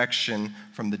resurrection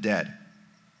from the dead.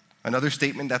 Another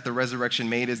statement that the resurrection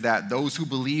made is that those who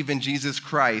believe in Jesus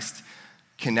Christ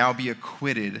can now be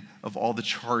acquitted of all the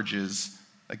charges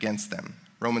against them.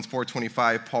 Romans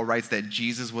 4:25, Paul writes that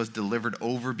Jesus was delivered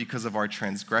over because of our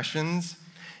transgressions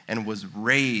and was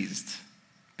raised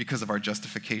because of our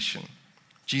justification.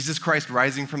 Jesus Christ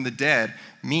rising from the dead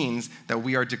means that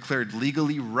we are declared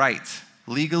legally right.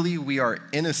 Legally, we are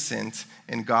innocent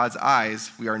in God's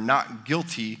eyes. We are not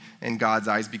guilty in God's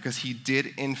eyes because he did,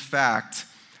 in fact,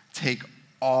 take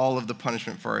all of the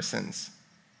punishment for our sins.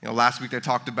 Last week I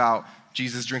talked about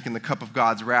Jesus drinking the cup of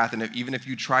God's wrath, and even if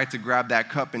you try to grab that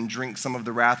cup and drink some of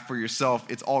the wrath for yourself,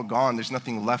 it's all gone. There's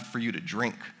nothing left for you to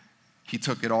drink. He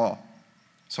took it all.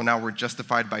 So now we're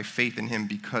justified by faith in him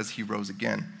because he rose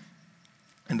again.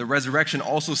 And the resurrection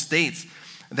also states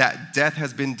that death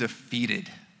has been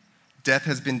defeated. Death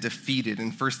has been defeated.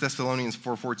 In 1 Thessalonians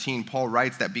 4:14, Paul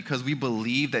writes that because we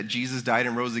believe that Jesus died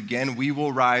and rose again, we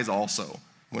will rise also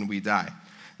when we die.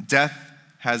 Death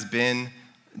has been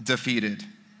defeated.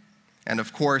 And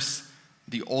of course,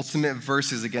 the ultimate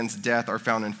verses against death are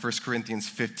found in 1 Corinthians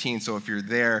 15. So if you're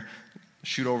there,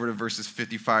 shoot over to verses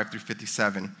 55 through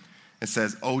 57. It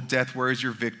says, "O death, where is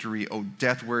your victory? O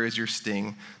death, where is your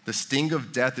sting? The sting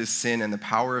of death is sin, and the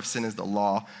power of sin is the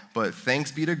law. But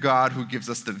thanks be to God who gives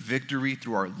us the victory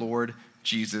through our Lord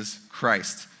Jesus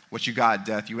Christ." What you got,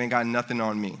 death? You ain't got nothing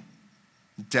on me.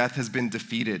 Death has been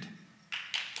defeated.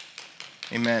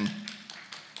 Amen.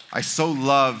 I so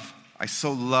love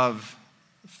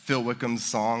Phil Wickham's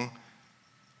song.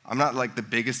 I'm not like the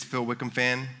biggest Phil Wickham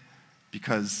fan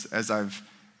because, as I've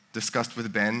discussed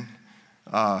with Ben,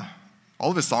 all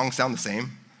of his songs sound the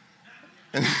same.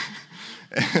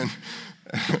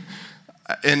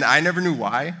 And I never knew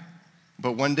why,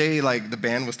 But one day, like, the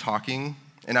band was talking,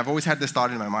 and I've always had this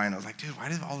thought in my mind. I was like, dude, why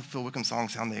do all the Phil Wickham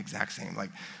songs sound the exact same? Like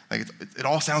it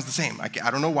all sounds the same. I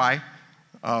don't know why.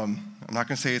 I'm not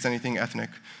going to say it's anything ethnic,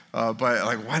 but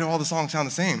like, why do all the songs sound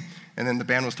the same? And then the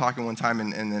band was talking one time,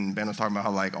 and then the band was talking about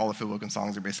how like all the Phil Wickham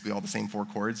songs are basically all the same 4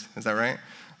 chords. Is that right?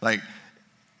 Like,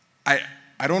 I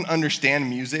don't understand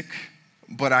music,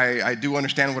 but I do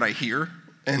understand what I hear.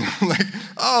 And I'm like,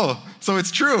 oh, so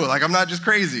it's true. Like, I'm not just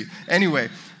crazy. Anyway,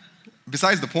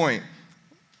 besides the point,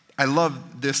 I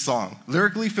love this song.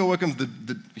 Lyrically, Phil Wickham's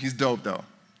he's dope though.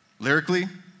 Lyrically,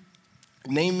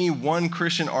 name me one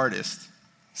Christian artist,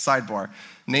 sidebar,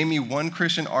 name me one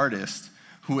Christian artist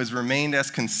who has remained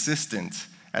as consistent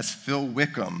as Phil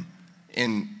Wickham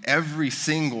in every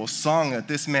single song that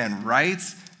this man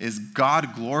writes is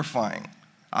God glorifying.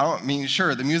 I don't mean,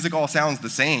 sure, the music all sounds the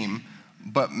same,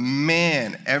 but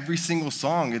man, every single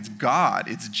song, it's God,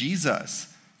 it's Jesus.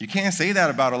 You can't say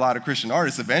that about a lot of Christian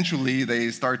artists. Eventually,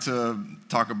 they start to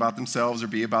talk about themselves or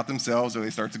be about themselves, or they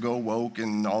start to go woke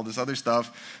and all this other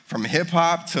stuff. From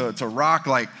hip-hop to rock,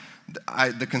 like,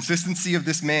 the consistency of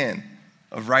this man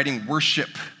of writing worship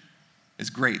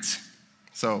is great.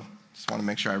 So, just want to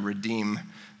make sure I redeem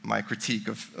my critique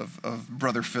of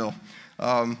Brother Phil.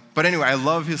 But anyway, I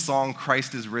love his song,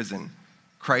 Christ is Risen.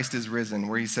 Christ is risen,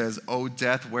 where he says, "O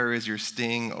death, where is your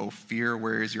sting? O fear,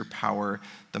 where is your power?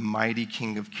 The mighty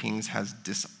King of Kings has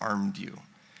disarmed you.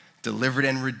 Delivered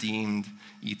and redeemed,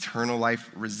 eternal life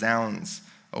resounds.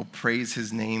 Oh, praise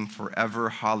his name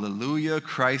forever. Hallelujah.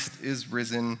 Christ is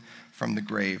risen from the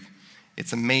grave."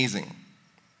 It's amazing.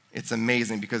 It's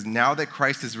amazing because now that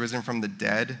Christ is risen from the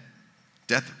dead,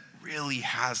 death really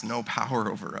has no power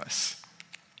over us.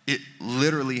 It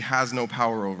literally has no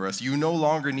power over us. You no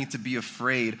longer need to be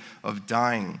afraid of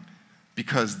dying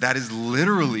because that is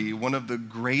literally one of the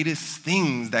greatest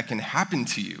things that can happen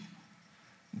to you.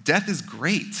 Death is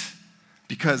great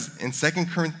because in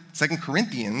 2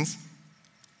 Corinthians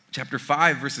chapter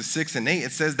 5, verses 6 and 8,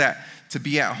 it says that to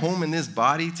be at home in this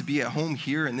body, to be at home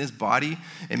here in this body,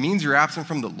 it means you're absent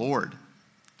from the Lord.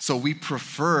 So we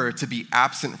prefer to be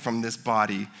absent from this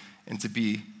body and to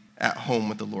be at home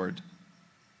with the Lord.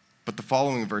 But the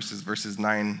following verses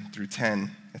 9 through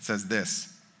 10, it says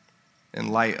this: in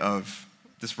light of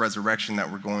this resurrection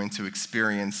that we're going to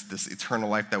experience, this eternal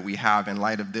life that we have, in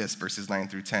light of this, verses 9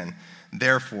 through 10,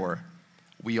 therefore,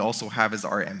 we also have as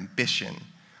our ambition,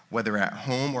 whether at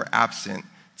home or absent,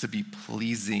 to be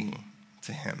pleasing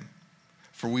to him.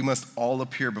 For we must all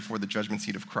appear before the judgment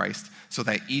seat of Christ, so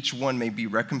that each one may be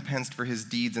recompensed for his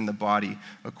deeds in the body,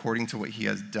 according to what he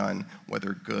has done,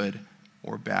 whether good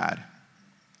or bad.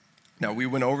 Now, we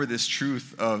went over this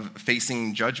truth of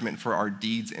facing judgment for our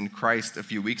deeds in Christ a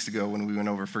few weeks ago when we went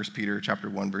over 1 Peter chapter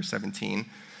 1, verse 17.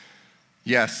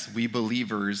 Yes, we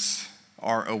believers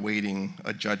are awaiting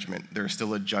a judgment. There's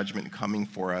still a judgment coming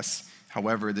for us.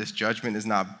 However, this judgment is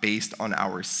not based on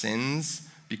our sins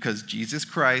because Jesus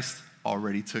Christ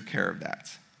already took care of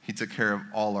that. He took care of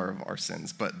all of our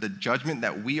sins. But the judgment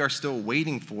that we are still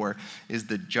waiting for is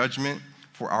the judgment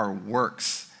for our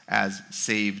works as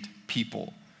saved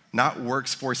people. Not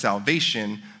works for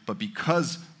salvation, but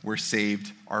because we're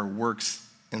saved, our works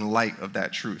in light of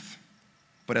that truth.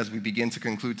 But as we begin to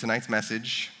conclude tonight's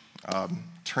message,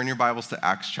 turn your Bibles to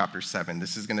Acts chapter 7.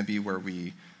 This is going to be where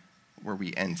we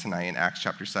end tonight, in Acts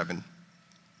chapter 7.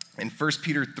 In 1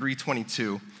 Peter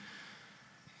 3:22,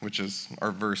 which is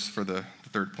our verse for the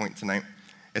third point tonight,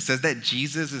 it says that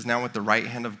Jesus is now at the right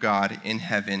hand of God in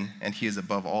heaven, and he is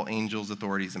above all angels,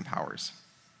 authorities, and powers.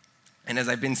 And as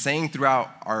I've been saying throughout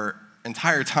our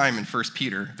entire time in 1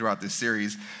 Peter, throughout this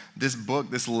series, this book,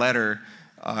 this letter,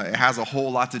 it has a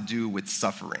whole lot to do with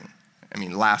suffering. I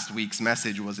mean, last week's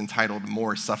message was entitled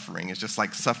More Suffering. It's just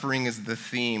like suffering is the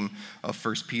theme of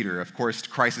 1 Peter. Of course,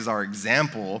 Christ is our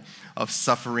example of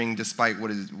suffering despite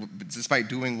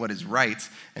doing what is right.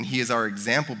 And he is our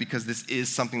example because this is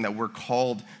something that we're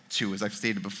called to, as I've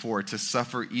stated before, to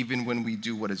suffer even when we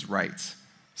do what is right.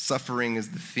 Suffering is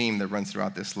the theme that runs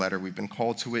throughout this letter. We've been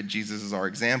called to it. Jesus is our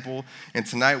example. And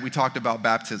tonight we talked about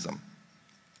baptism,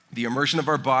 the immersion of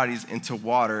our bodies into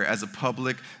water as a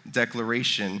public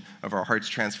declaration of our heart's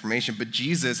transformation. But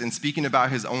Jesus, in speaking about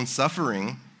his own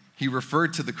suffering, he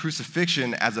referred to the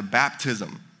crucifixion as a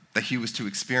baptism that he was to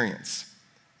experience.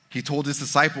 He told his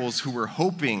disciples who were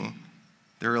hoping,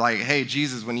 they were like, hey,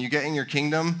 Jesus, when you get in your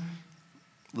kingdom,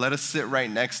 let us sit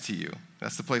right next to you.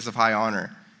 That's the place of high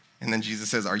honor. And then Jesus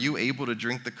says, are you able to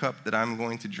drink the cup that I'm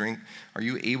going to drink? Are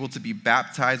you able to be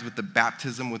baptized with the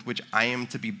baptism with which I am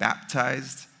to be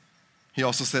baptized? He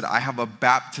also said, I have a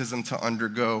baptism to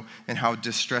undergo, and how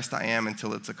distressed I am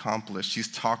until it's accomplished.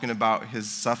 He's talking about his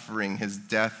suffering, his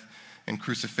death, and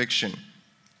crucifixion.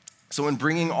 So in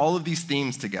bringing all of these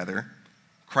themes together,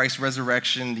 Christ's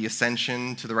resurrection, the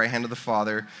ascension to the right hand of the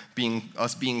Father,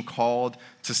 us being called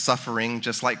to suffering,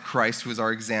 just like Christ, who is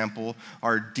our example,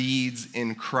 our deeds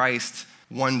in Christ,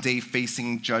 one day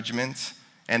facing judgment,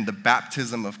 and the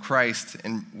baptism of Christ.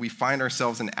 And we find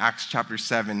ourselves in Acts chapter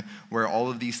 7, where all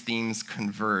of these themes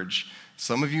converge.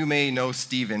 Some of you may know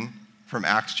Stephen from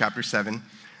Acts chapter 7.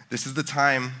 This is the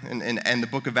time, and the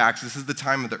book of Acts, this is the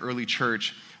time of the early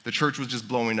church. The church was just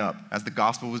blowing up. As the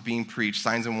gospel was being preached,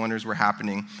 signs and wonders were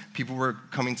happening. People were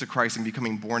coming to Christ and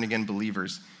becoming born-again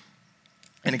believers.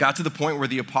 And it got to the point where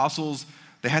the apostles,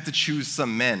 they had to choose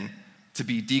some men to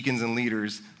be deacons and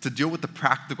leaders to deal with the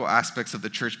practical aspects of the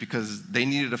church because they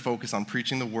needed to focus on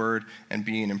preaching the word and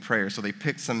being in prayer. So they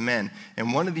picked some men.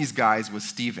 And one of these guys was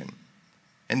Stephen.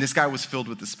 And this guy was filled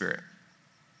with the Spirit.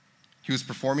 He was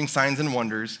performing signs and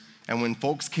wonders. And when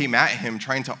folks came at him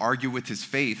trying to argue with his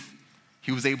faith,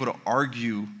 he was able to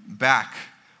argue back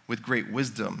with great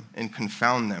wisdom and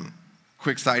confound them.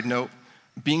 Quick side note,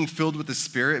 being filled with the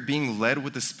Spirit, being led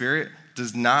with the Spirit,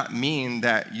 does not mean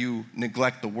that you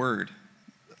neglect the word.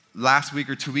 Last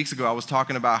week or 2 weeks ago, I was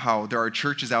talking about how there are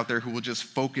churches out there who will just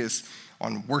focus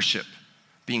on worship,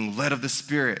 being led of the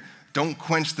Spirit. Don't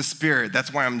quench the Spirit.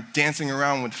 That's why I'm dancing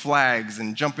around with flags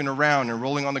and jumping around and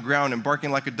rolling on the ground and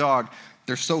barking like a dog.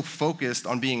 They're so focused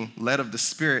on being led of the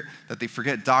Spirit that they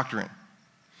forget doctrine.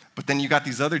 But then you got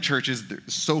these other churches that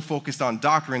are so focused on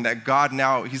doctrine that God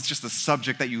now, he's just a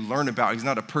subject that you learn about. He's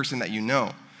not a person that you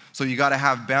know. So you got to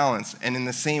have balance. And in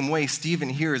the same way, Stephen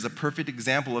here is a perfect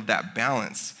example of that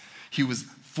balance. He was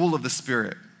full of the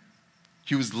Spirit.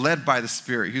 He was led by the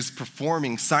Spirit. He was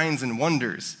performing signs and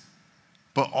wonders.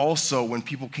 But also, when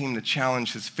people came to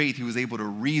challenge his faith, he was able to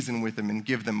reason with them and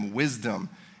give them wisdom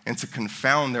and to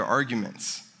confound their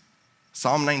arguments.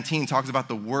 Psalm 19 talks about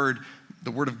the word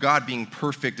of God being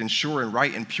perfect and sure and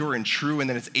right and pure and true, and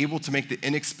then it's able to make the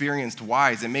inexperienced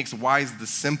wise. It makes wise the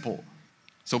simple.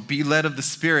 So be led of the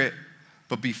Spirit,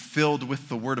 but be filled with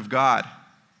the Word of God.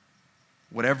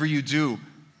 Whatever you do,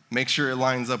 make sure it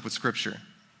lines up with Scripture.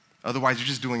 Otherwise, you're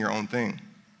just doing your own thing.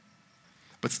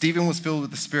 But Stephen was filled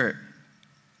with the Spirit,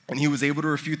 and he was able to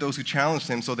refute those who challenged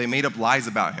him, so they made up lies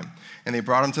about him. And they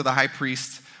brought him to the high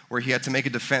priest, where he had to make a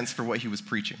defense for what he was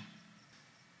preaching.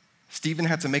 Stephen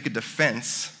had to make a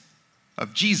defense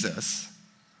of Jesus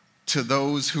to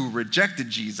those who rejected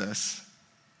Jesus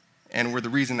and were the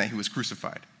reason that he was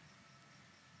crucified.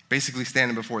 Basically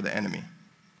standing before the enemy.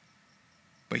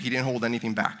 But he didn't hold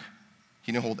anything back.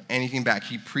 He didn't hold anything back.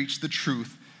 He preached the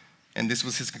truth, and this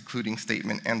was his concluding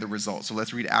statement and the result. So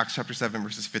let's read Acts chapter 7,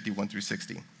 verses 51 through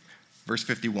 60. Verse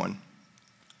 51.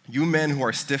 You men who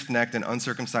are stiff-necked and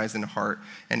uncircumcised in heart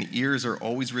and ears are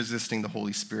always resisting the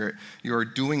Holy Spirit, you are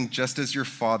doing just as your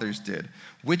fathers did.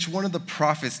 Which one of the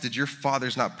prophets did your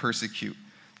fathers not persecute?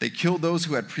 They killed those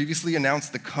who had previously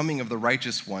announced the coming of the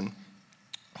righteous one,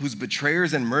 whose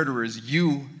betrayers and murderers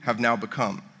you have now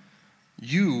become.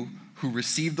 You who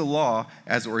received the law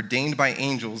as ordained by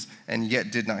angels and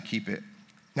yet did not keep it.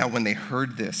 Now when they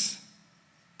heard this,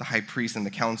 the high priest and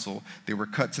the council, they were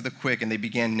cut to the quick and they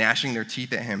began gnashing their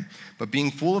teeth at him. But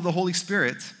being full of the Holy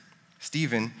Spirit,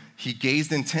 Stephen, he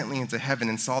gazed intently into heaven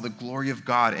and saw the glory of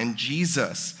God and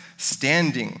Jesus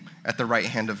standing at the right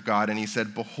hand of God. And he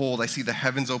said, behold, I see the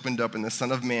heavens opened up and the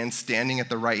Son of Man standing at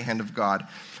the right hand of God.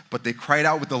 But they cried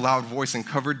out with a loud voice and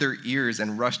covered their ears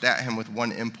and rushed at him with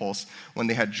one impulse. When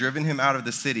they had driven him out of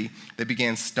the city, they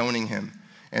began stoning him.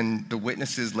 And the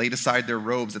witnesses laid aside their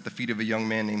robes at the feet of a young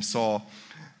man named Saul.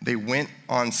 They went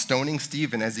on stoning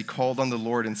Stephen as he called on the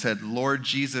Lord and said, Lord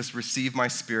Jesus, receive my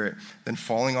spirit. Then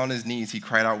falling on his knees, he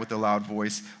cried out with a loud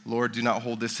voice, Lord, do not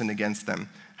hold this sin against them.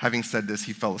 Having said this,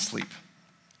 he fell asleep.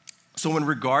 So in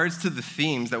regards to the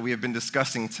themes that we have been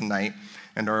discussing tonight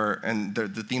and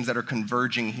the themes that are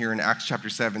converging here in Acts chapter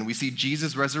 7, we see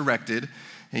Jesus resurrected,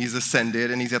 and he's ascended,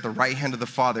 and he's at the right hand of the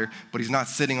Father, but he's not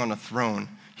sitting on a throne.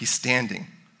 He's standing.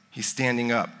 He's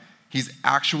standing up. He's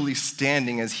actually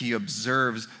standing as he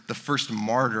observes the first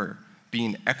martyr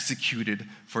being executed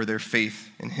for their faith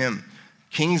in him.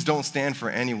 Kings don't stand for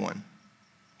anyone.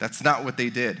 That's not what they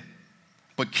did.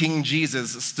 But King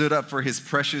Jesus stood up for his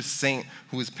precious saint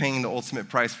who was paying the ultimate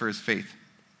price for his faith.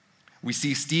 We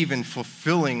see Stephen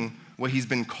fulfilling what he's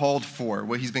been called for,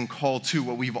 what he's been called to,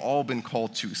 what we've all been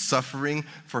called to, suffering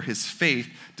for his faith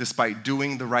despite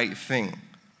doing the right thing.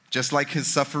 Just like his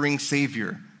suffering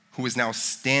Savior, who is now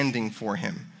standing for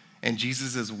him. And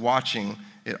Jesus is watching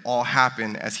it all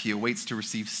happen as he awaits to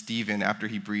receive Stephen after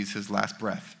he breathes his last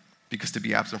breath. Because to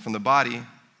be absent from the body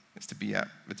is to be at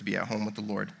home with the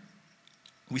Lord.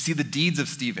 We see the deeds of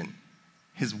Stephen,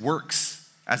 his works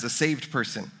as a saved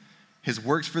person, his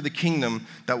works for the kingdom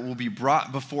that will be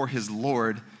brought before his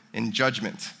Lord in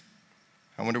judgment.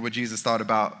 I wonder what Jesus thought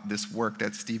about this work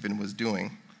that Stephen was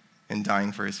doing in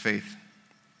dying for his faith.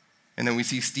 And then we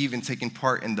see Stephen taking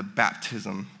part in the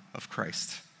baptism of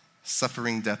Christ,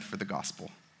 suffering death for the gospel.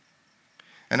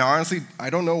 And honestly, I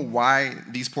don't know why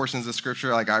these portions of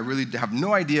scripture, I really have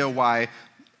no idea why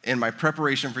in my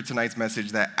preparation for tonight's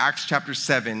message that Acts chapter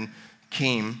 7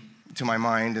 came to my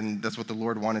mind, and that's what the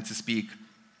Lord wanted to speak.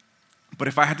 But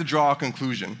if I had to draw a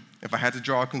conclusion,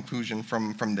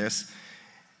 from this,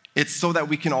 it's so that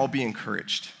we can all be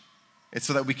encouraged. It's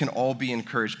so that we can all be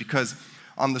encouraged, because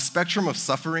on the spectrum of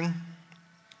suffering,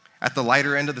 at the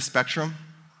lighter end of the spectrum,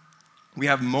 we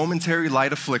have momentary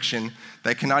light affliction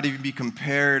that cannot even be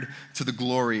compared to the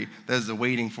glory that is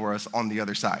awaiting for us on the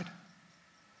other side.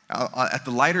 At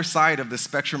the lighter side of the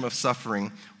spectrum of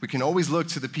suffering, we can always look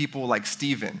to the people like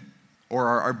Stephen or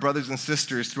our brothers and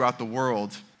sisters throughout the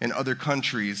world in other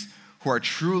countries who are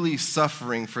truly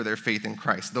suffering for their faith in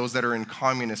Christ. Those that are in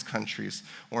communist countries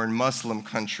or in Muslim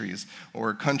countries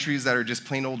or countries that are just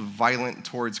plain old violent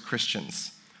towards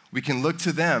Christians. We can look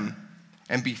to them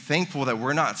and be thankful that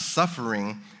we're not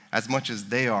suffering as much as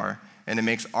they are, and it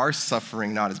makes our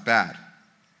suffering not as bad.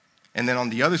 And then on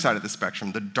the other side of the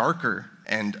spectrum, the darker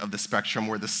end of the spectrum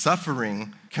where the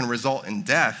suffering can result in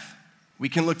death, we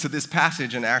can look to this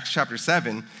passage in Acts chapter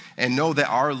 7 and know that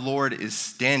our Lord is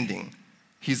standing.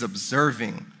 He's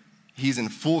observing. He's in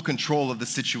full control of the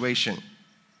situation.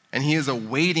 And he is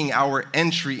awaiting our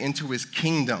entry into his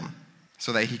kingdom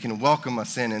so that he can welcome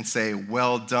us in and say,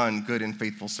 "Well done, good and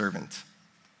faithful servant."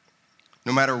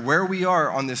 No matter where we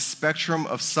are on this spectrum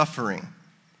of suffering,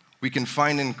 we can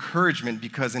find encouragement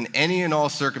because in any and all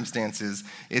circumstances,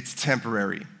 it's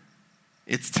temporary.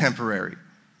 It's temporary.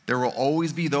 There will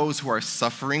always be those who are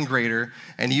suffering greater,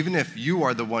 and even if you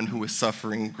are the one who is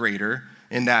suffering greater,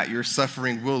 in that your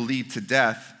suffering will lead to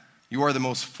death, you are the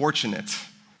most fortunate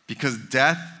because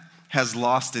death has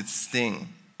lost its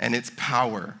sting and its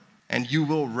power, and you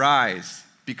will rise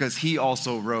because he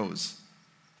also rose.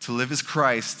 To live is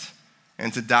Christ,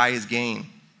 and to die is gain.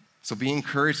 So be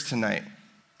encouraged tonight.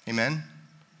 Amen?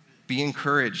 Be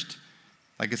encouraged.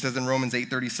 Like it says in Romans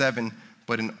 8:37,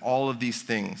 but in all of these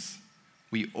things,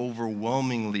 we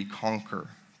overwhelmingly conquer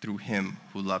through him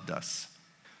who loved us.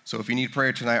 So if you need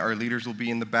prayer tonight, our leaders will be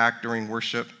in the back during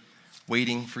worship,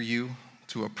 waiting for you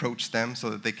to approach them so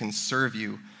that they can serve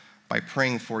you by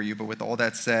praying for you. But with all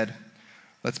that said,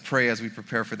 let's pray as we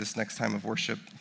prepare for this next time of worship.